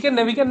 मतलब we can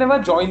never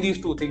join these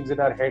two things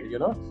in our head, you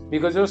know,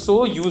 because you're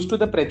so used to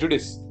the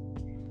prejudice.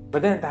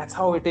 But then that's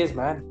how it is,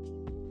 man.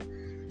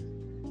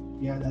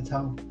 Yeah, that's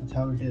how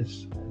it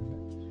is.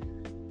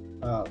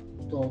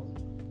 So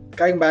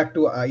coming back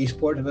to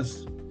esports, it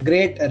was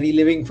great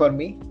reliving for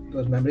me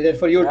those memories, and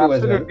for you too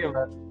as well. Absolutely,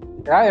 man.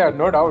 Yeah,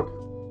 no doubt.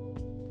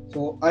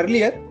 So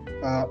earlier,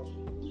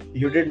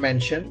 you did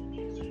mention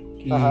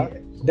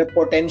the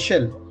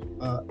potential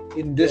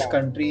in this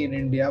country, in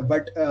India,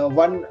 but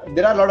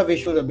there are a lot of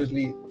issues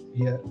obviously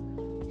here.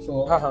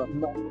 So a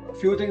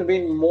few things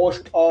being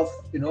most of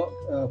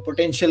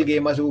potential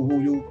gamers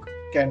who you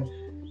can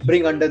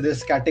bring under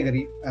this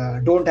category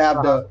don't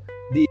have the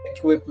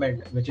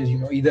equipment, which is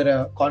either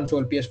a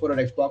console, PS4 or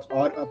Xbox,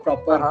 or a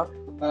proper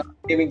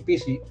gaming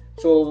PC.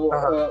 So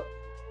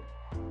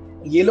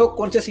ये लोग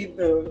कौन से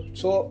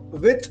so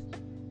with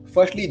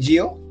firstly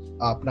Jio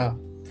अपना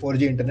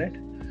 4G internet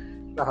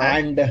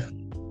and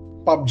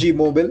PUBG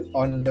mobile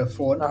on the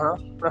phone.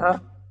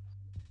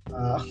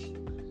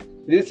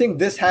 Do you think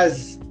this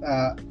has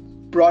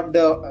brought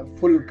the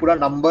full पूरा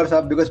numbers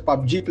up, because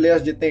PUBG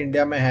players जितने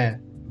India में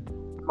हैं,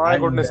 my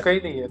goodness,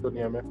 कहीं नहीं है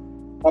दुनिया में.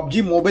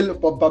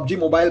 PUBG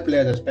mobile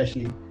players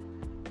especially,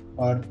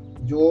 और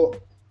जो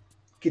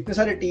कितने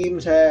सारे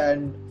teams हैं,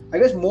 and I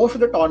guess most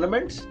of the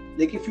tournaments,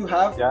 like if you're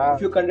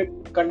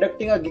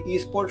conducting a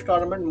esports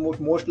tournament,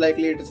 most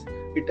likely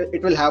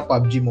it will have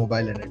PUBG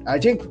mobile in it. I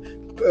think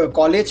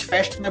college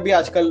fest में भी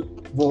आजकल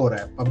वो हो रहा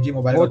है, PUBG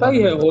mobile होता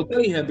ही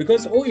है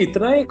because वो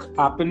इतना एक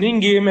happening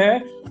game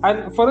है,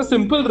 and for a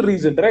simple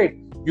reason, right?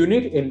 You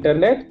need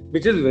internet,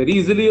 which is very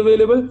easily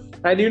available,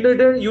 and you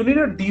need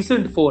a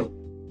decent phone.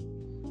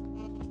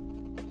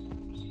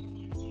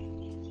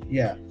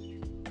 Yeah.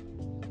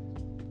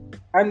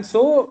 And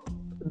so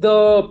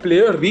the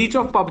player reach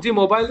of PUBG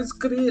Mobile is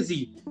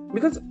crazy,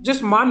 because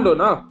just मान लो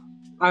ना,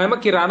 I am a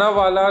kirana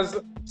wala's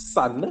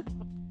son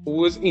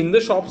who is in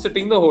the shop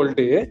sitting the whole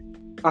day.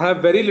 I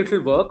have very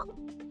little work.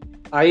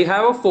 I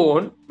have a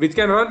phone which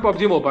can run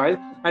PUBG Mobile,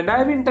 and I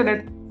have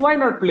internet. Why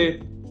not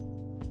play?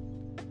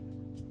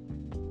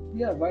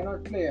 Yeah, why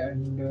not play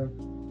and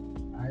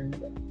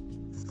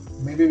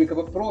maybe become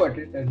a pro at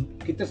it? And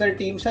कितने सारे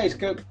teams हैं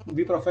इसके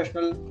भी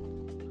professional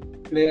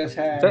players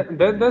हैं.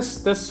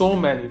 There's so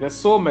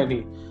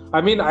many.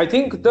 I mean, I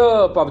think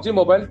the PUBG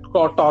Mobile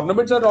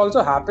tournaments that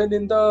also happen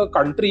in the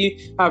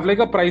country have like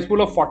a prize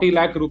pool of 40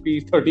 lakh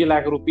rupees, 30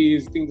 lakh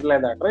rupees, things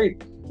like that,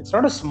 right? It's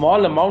not a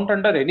small amount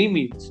under any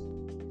means.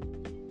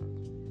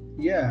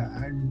 Yeah,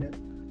 and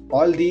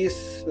all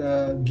these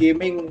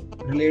gaming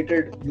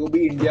related जो भी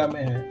India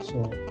में है,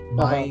 so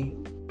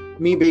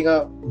me being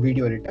a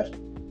video editor,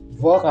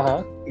 work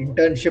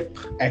internship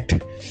at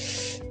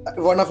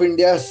one of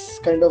India's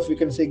kind of, you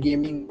can say,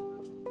 gaming,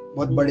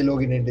 बहुत बड़े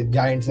लोग in India,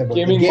 giants है,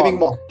 gaming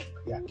mock,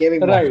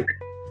 gaming right,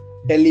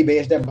 Delhi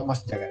based है,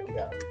 मस्त जगह है.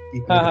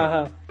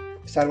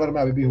 सर्वर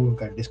में अभी भी हूँ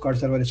उनका Discord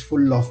server is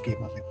full of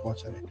gamers, बहुत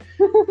सारे.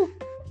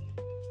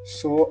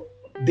 So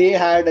they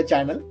had a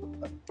channel,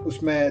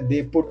 उसमें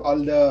they put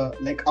all the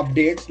like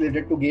updates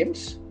related to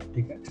games,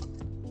 ठीक है,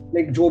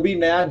 like जो भी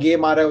नया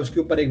गेम आ रहा है उसके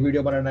ऊपर एक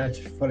वीडियो बनाना है,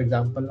 फॉर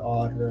एग्जांपल,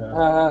 और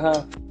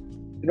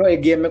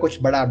एक गेम में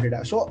कुछ बड़ा अपडेट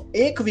है. सो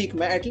एक वीक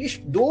में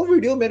एटलीस्ट 2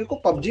 वीडियो मेरे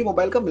को PUBG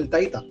मोबाइल का मिलता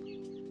ही था.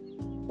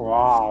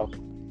 Wow,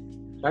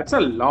 that's a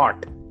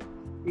lot.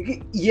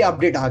 ये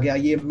अपडेट आ गया,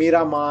 ये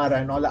मेरा मार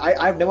and all.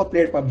 I've never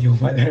played PUBG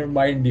mobile,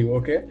 mind you,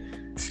 okay,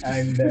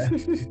 and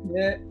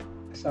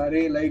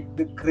सारे like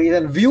the craze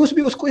and views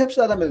भी उसको सबसे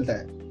ज्यादा मिलता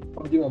है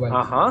PUBG mobile.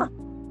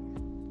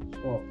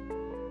 So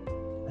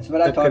that's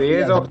what I thought. The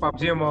craze of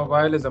PUBG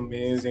Mobile is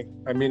amazing.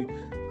 I mean,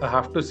 I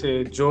have to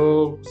say,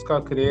 जो उसका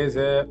craze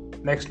है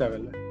next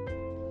level है.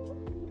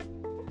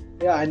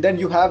 Yeah, and then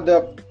you have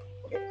the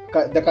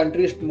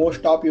country's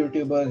most top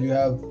YouTubers. You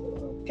have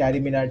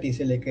Carrie Minati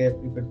से लेके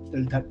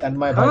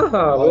Tanmay Bhatt.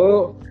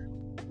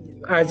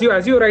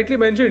 As you rightly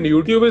mentioned,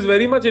 YouTube is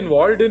very much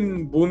involved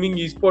in booming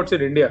esports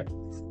in India.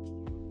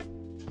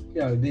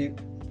 Yeah, they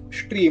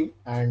stream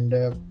and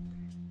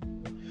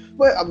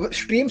But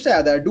stream se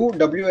aada hai. Do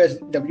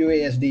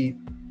WASD.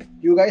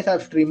 You guys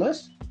have streamers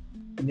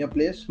in your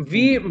place?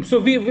 So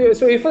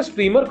if a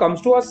streamer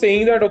comes to us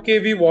saying that okay,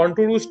 we want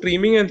to do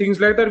streaming and things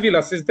like that, we'll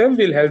assist them,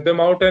 we'll help them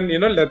out, and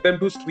let them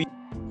do stream.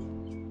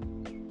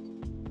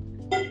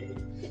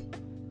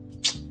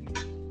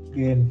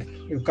 Again,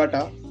 you cut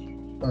out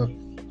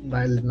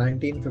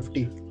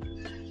 1950.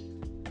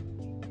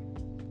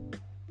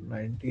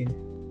 19.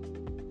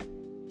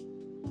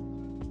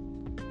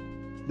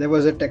 There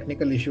was a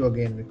technical issue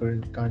again. We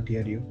can't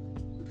hear you.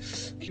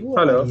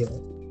 Hello.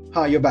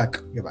 You're back.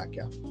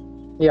 Yeah.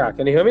 Yeah,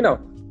 can you hear me now?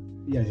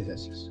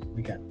 Yes.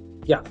 We can.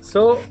 Yeah.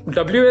 So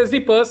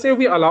WSD per se,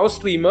 we allow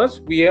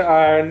streamers.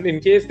 And in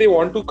case they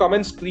want to come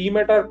and stream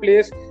at our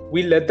place,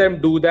 we let them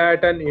do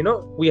that, and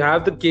we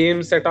have the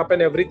game set up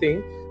and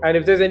everything. And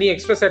if there's any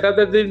extra setup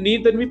that they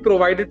need, then we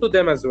provide it to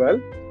them as well.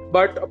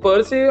 But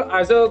per se,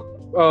 as a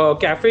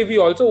cafe, we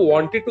also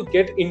wanted to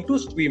get into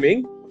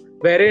streaming,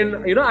 wherein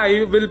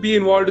I will be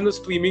involved in the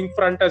streaming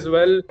front as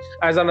well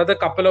as another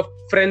couple of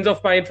friends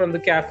of mine from the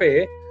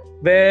cafe.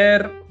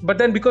 But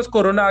then because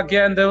Corona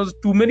again, and there was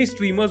too many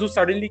streamers who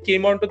suddenly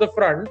came onto the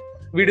front,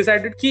 we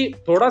decided कि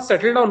थोड़ा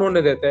settle down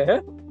होने देते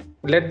हैं.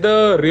 Let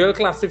the real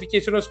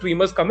classification of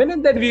streamers come in,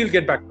 and then we'll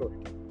get back to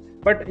it.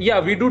 But yeah,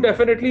 we do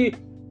definitely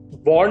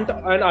want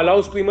and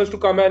allow streamers to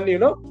come and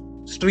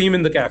stream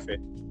in the cafe.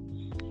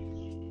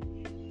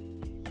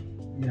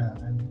 Yeah,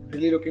 I'm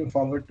really looking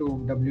forward to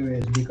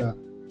WASD ka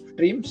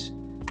streams.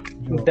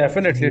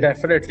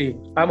 Definitely.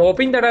 I'm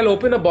hoping that I'll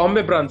open a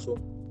Bombay branch soon.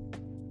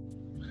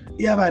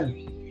 Yeah, man.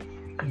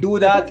 Do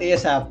that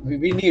ASAP.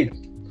 We need.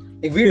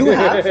 If we do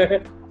have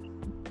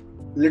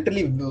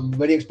literally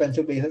very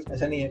expensive places,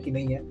 ऐसा नहीं है कि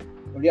नहीं है.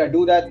 But yeah,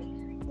 do that.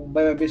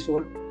 Mumbai में भी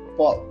soon.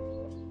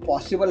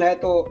 Possible है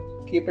तो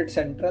keep it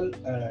central.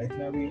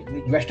 इतना भी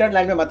western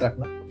line में मत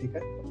रखना, ठीक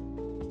है?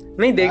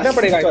 नहीं, देखना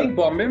पड़ेगा. I think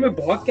बॉम्बे में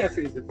बहुत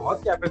कैफेज है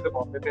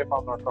बॉम्बे पे, if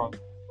I'm not wrong.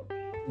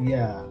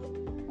 Yeah,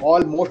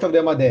 most of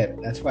them are there.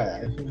 That's why.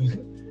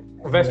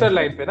 Western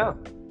line पे ना?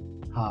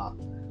 हाँ.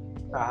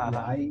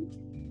 I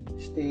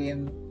stay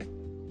in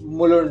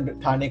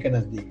Mulund, Thane के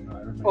नजदीक.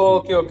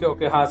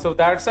 Okay. हाँ, so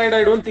that side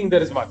I don't think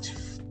there is much.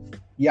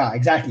 Yeah,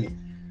 exactly.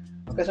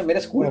 Okay, so मेरे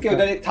school के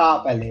उधर एक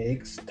था पहले,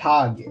 एक था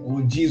आगे,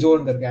 वो G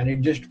zone करके, and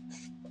it just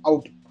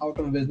out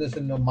of business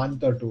in a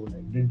month or two,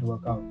 like didn't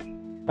work out.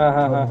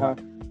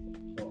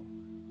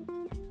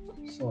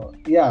 So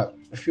yeah,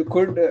 if you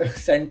could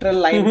central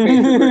line पे,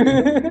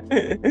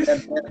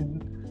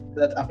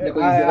 that's अपने को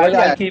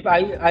easy.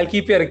 I'll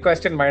keep your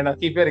request in mind.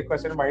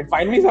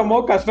 Find me some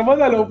more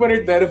customers. I'll open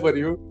it there for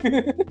you.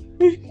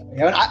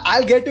 Yeah,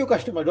 I'll get you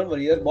customer. Don't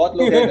worry. There's बहुत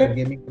लोग हैं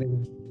gaming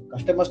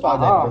customers तो आ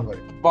जाएंगे. Don't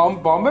worry.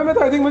 Bombay में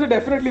तो I think मुझे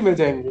definitely मिल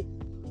जाएंगे.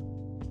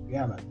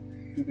 Yeah, man.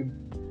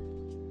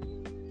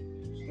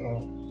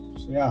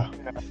 So yeah.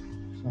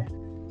 So,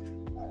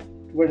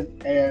 we're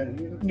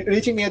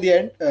reaching near the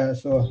end.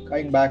 So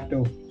coming back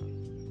to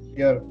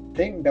your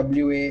thing,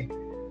 WASD.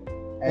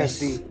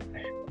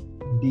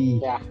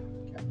 Yeah.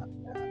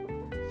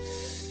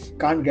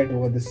 Can't get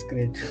over this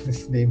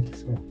name.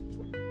 So.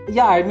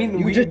 Yeah, I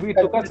mean, we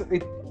took us.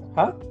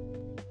 Huh?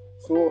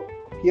 So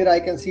here I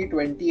can see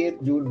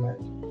 28th June, man.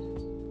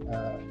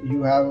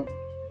 You have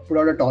put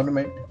out a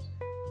tournament,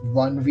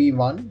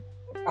 1v1.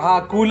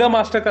 Cooler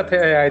Master ka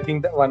the, I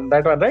think that one,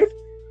 right?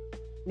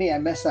 No,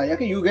 MSI.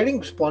 Okay, you're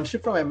getting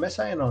sponsorship from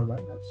MSI and all, man.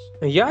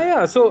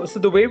 Yeah. So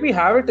the way we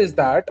have it is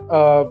that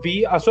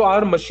so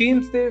our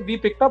machines, we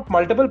picked up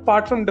multiple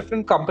parts from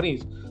different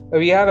companies.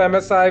 We have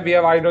MSI, we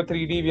have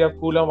Ino3D, we have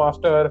Cooler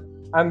Master,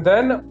 and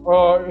then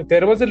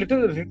there was a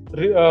little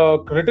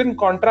written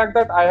contract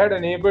that I had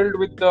enabled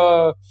with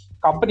the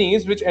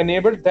companies, which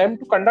enabled them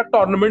to conduct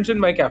tournaments in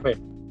my cafe.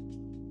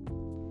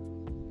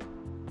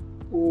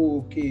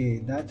 Okay,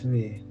 that's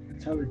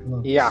how it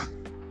works. Yeah.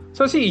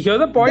 So see, here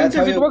the point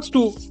is it works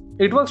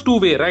two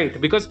way,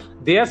 right? Because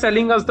they are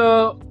selling us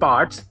the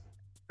parts,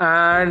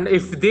 and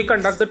if they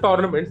conduct the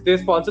tournaments, they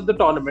sponsor the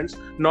tournaments.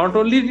 Not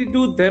only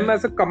do them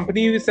as a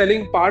company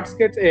selling parts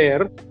get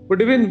air,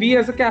 but even we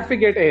as a cafe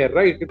get air,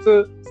 right?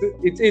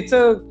 It's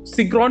a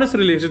synchronous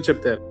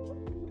relationship there.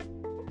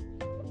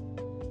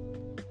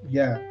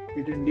 Yeah,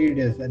 it indeed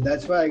is, and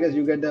that's why I guess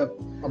you get the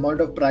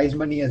amount of prize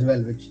money as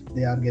well, which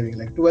they are giving,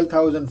 like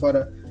 12,000 for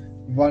a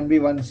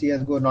 1v1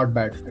 CSGO, not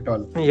bad at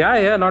all.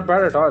 Yeah, not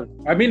bad at all.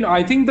 I mean,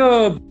 I think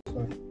the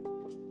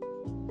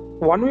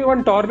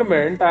 1v1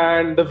 tournament,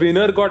 and the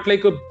winner got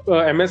like a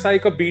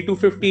MSI ka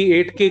B250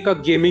 8K ka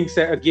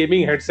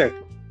gaming headset.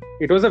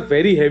 It was a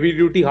very heavy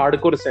duty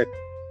hardcore set.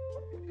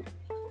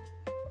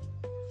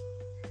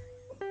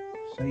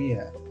 So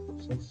yeah.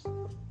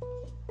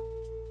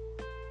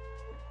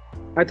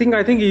 I think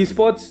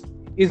esports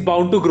is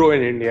bound to grow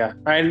in India,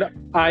 and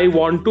I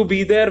want to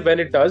be there when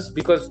it does,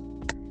 because,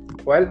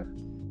 well,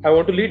 I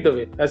want to lead the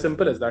way. As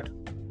simple as that.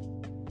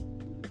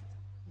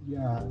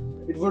 Yeah,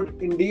 it would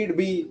indeed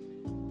be.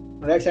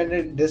 Let's end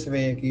it this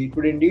way. It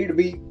would indeed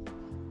be,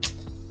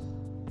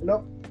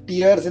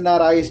 tears in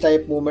our eyes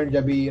type moment.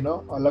 जब भी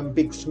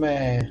Olympics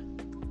में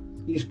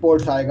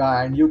esports आएगा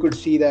and you could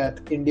see that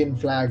Indian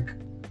flag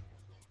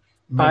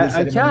medal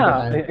ceremony के Yeah,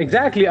 time.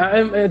 exactly.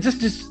 I'm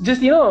just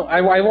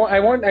I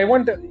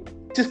want.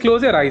 Just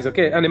close your eyes,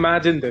 okay, and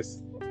imagine this.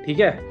 ठीक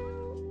है?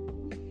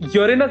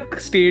 You're in a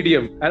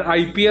stadium, an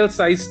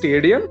IPL-sized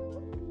stadium,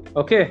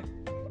 okay,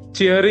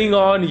 cheering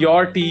on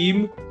your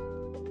team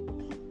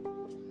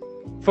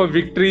for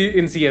victory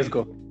in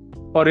CS:GO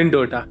or in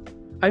Dota.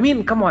 I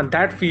mean, come on,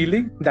 that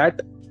feeling,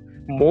 that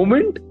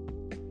moment,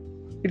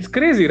 it's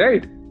crazy,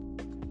 right?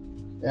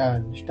 Yeah,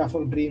 stuff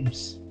of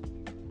dreams.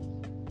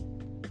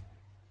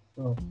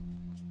 So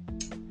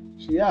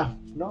yeah,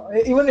 no,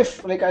 even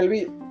if like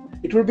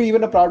it would be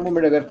even a proud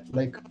moment अगर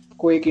like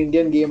कोई एक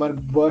Indian gamer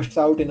bursts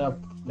out in a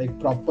like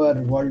proper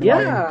worldwide.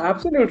 Yeah,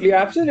 absolutely.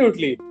 I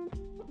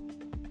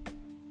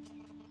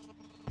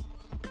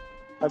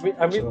mean,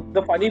 So-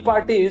 the funny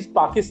part is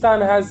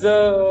Pakistan has a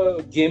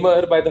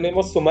gamer by the name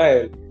of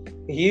Sumail.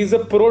 He's a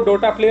pro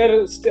Dota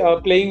player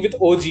playing with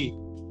OG,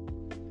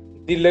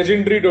 the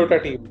legendary Dota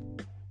team.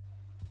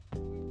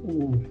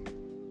 Ooh.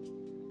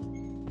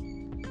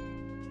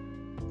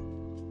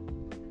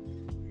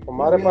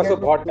 हमारे पास तो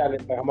बहुत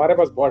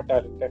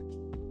talent है.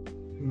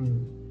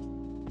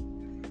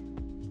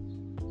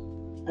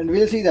 And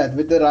we'll see that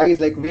with the rise,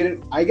 like we're,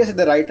 I guess, in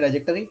the right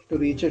trajectory to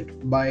reach it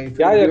by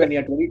Yeah.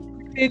 2020.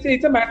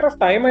 It's a matter of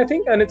time, I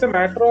think, and it's a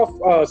matter of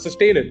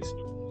sustenance.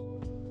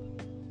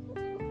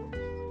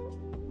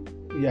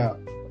 Yeah,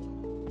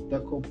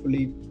 that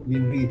hopefully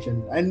we'll reach,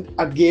 and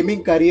a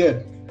gaming career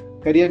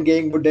in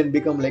gaming would then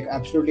become like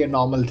absolutely a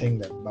normal thing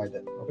then by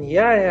then.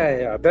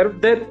 Yeah.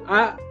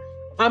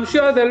 I'm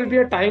sure there will be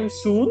a time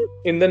soon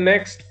in the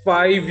next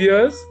 5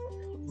 years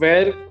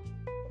where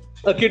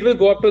a kid will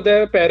go up to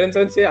their parents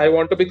and say, I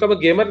want to become a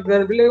gamer. And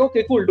they'll be like,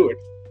 okay, cool, do it.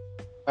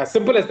 As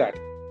simple as that.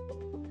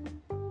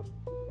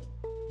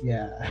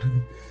 Yeah.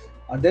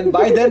 And then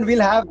by then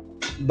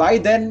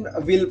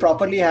we'll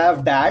properly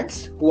have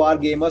dads who are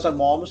gamers or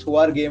moms who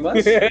are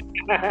gamers.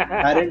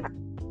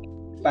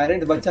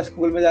 Parents बच्चा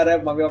school में जा रहा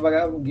है, mummy papa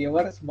का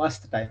gamer,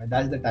 मस्त time है.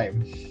 That's the time.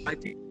 I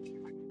think.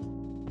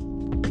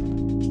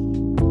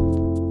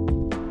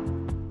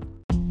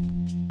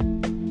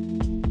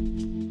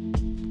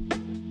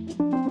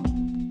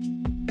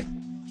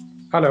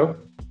 Hello.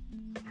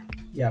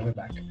 Yeah, we're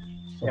back.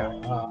 So,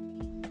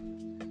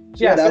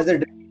 Yeah. that's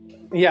the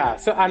Yeah,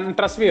 so and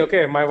trust me,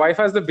 okay, my wife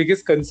has the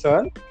biggest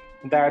concern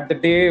that the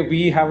day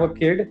we have a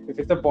kid, if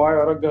it's a boy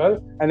or a girl,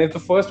 and if the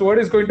first word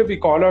is going to be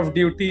Call of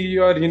Duty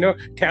or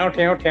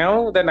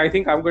town, then I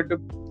think I'm going to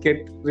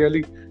get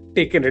really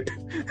taken it.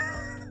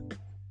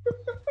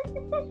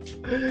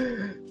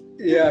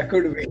 Yeah,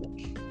 could be.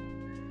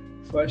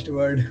 First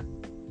word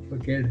for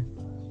kid.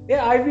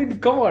 Yeah, I mean,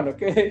 come on,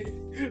 okay.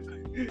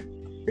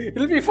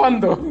 It'll be fun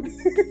though.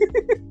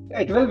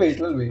 It will be.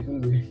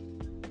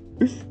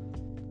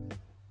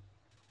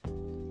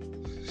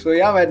 So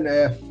yeah, man,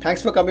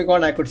 thanks for coming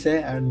on, I could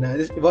say. And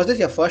was this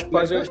your first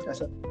Pleasure.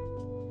 podcast?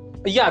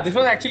 Yeah, this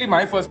was actually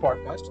my first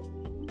podcast,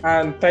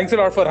 and thanks a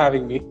lot for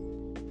having me.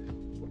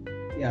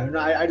 Yeah,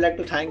 I'd like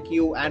to thank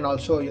you and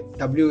also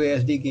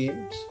WASD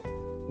Games.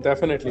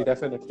 Definitely.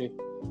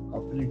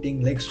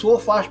 Operating like so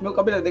fast. मैं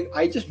कभी like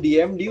I just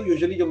DM'd you.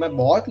 Usually जो मैं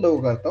बहुत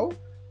लोग करता हूँ,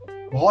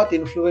 बहुत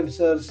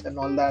influencers and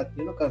all that,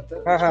 करते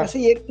हैं. हाँ. ऐसे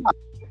ये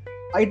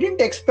I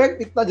didn't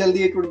expect इतना जल्दी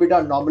it would be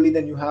done. Normally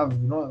then you have,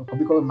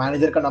 कभी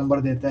manager का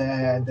number देते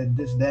हैं and then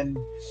this then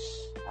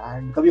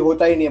and कभी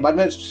होता ही नहीं है. बाद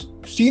में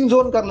scene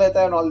zone कर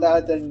लेता है and all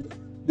that, and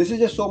this is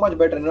just so much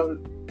better,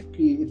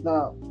 कि इतना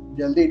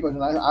जल्दी it was.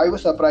 I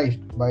was surprised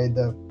by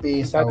the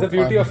pace. That's the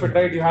beauty of it,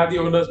 right? You have the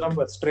owner's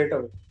number straight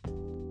away.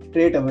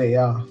 Straight away,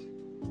 yeah.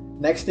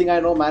 Next thing I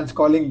know, man's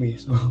calling me.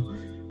 So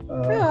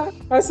Yeah,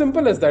 as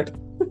simple as that.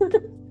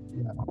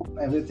 yeah,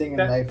 everything in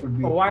life would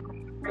be.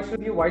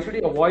 Why should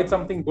you avoid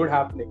something good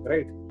happening,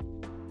 right?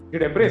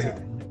 You'd embrace it.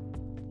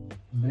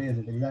 Embrace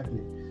it, exactly.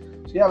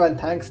 So yeah, man,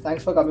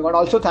 thanks for coming on.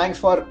 Also, thanks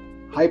for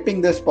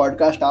hyping this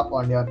podcast up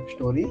on your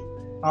story.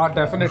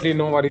 Definitely,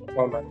 no worries at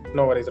all, man.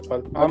 No worries at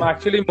all. I'm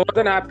actually more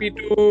than happy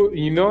to,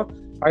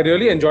 I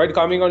really enjoyed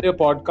coming on your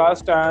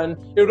podcast, and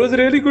it was a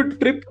really good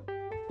trip,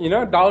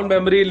 down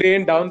memory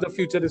lane, down the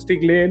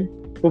futuristic lane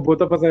for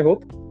both of us, I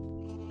hope.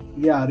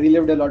 Yeah,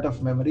 relived a lot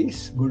of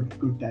memories,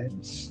 good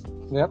times.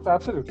 Yep,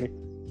 absolutely.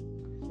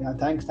 Yeah,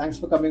 thanks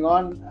for coming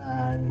on.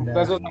 And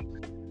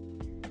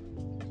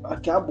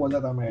क्या बोला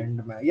था मैं end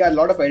में? Yeah, a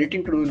lot of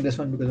editing to do in this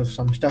one because of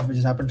some stuff which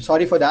has happened.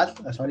 Sorry for that.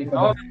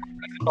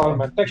 No,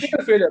 man.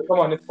 Technical failure. Come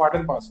on, it's part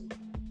and parcel.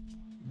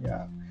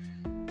 Yeah.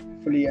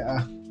 Hopefully,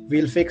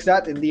 we'll fix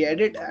that in the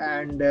edit,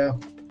 and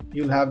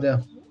you'll have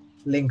the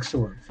link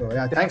soon. So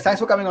yeah, thanks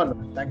for coming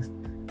on. Thanks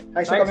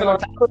for coming on.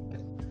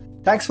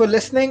 Thanks for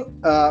listening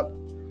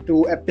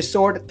to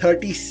episode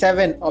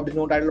 37 of the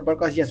No Title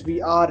Podcast. Yes, we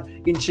are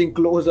inching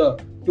closer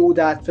to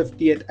that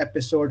 50th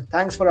episode.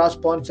 Thanks for our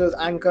sponsors,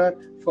 Anchor,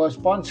 for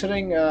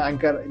sponsoring.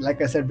 Anchor,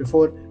 like I said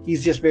before,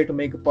 easiest way to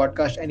make a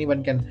podcast.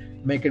 Anyone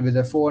can make it with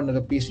a phone or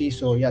a PC.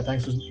 So yeah,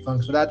 thanks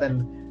for that.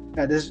 And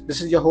this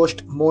is your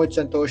host Mohit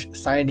Santosh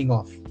signing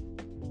off.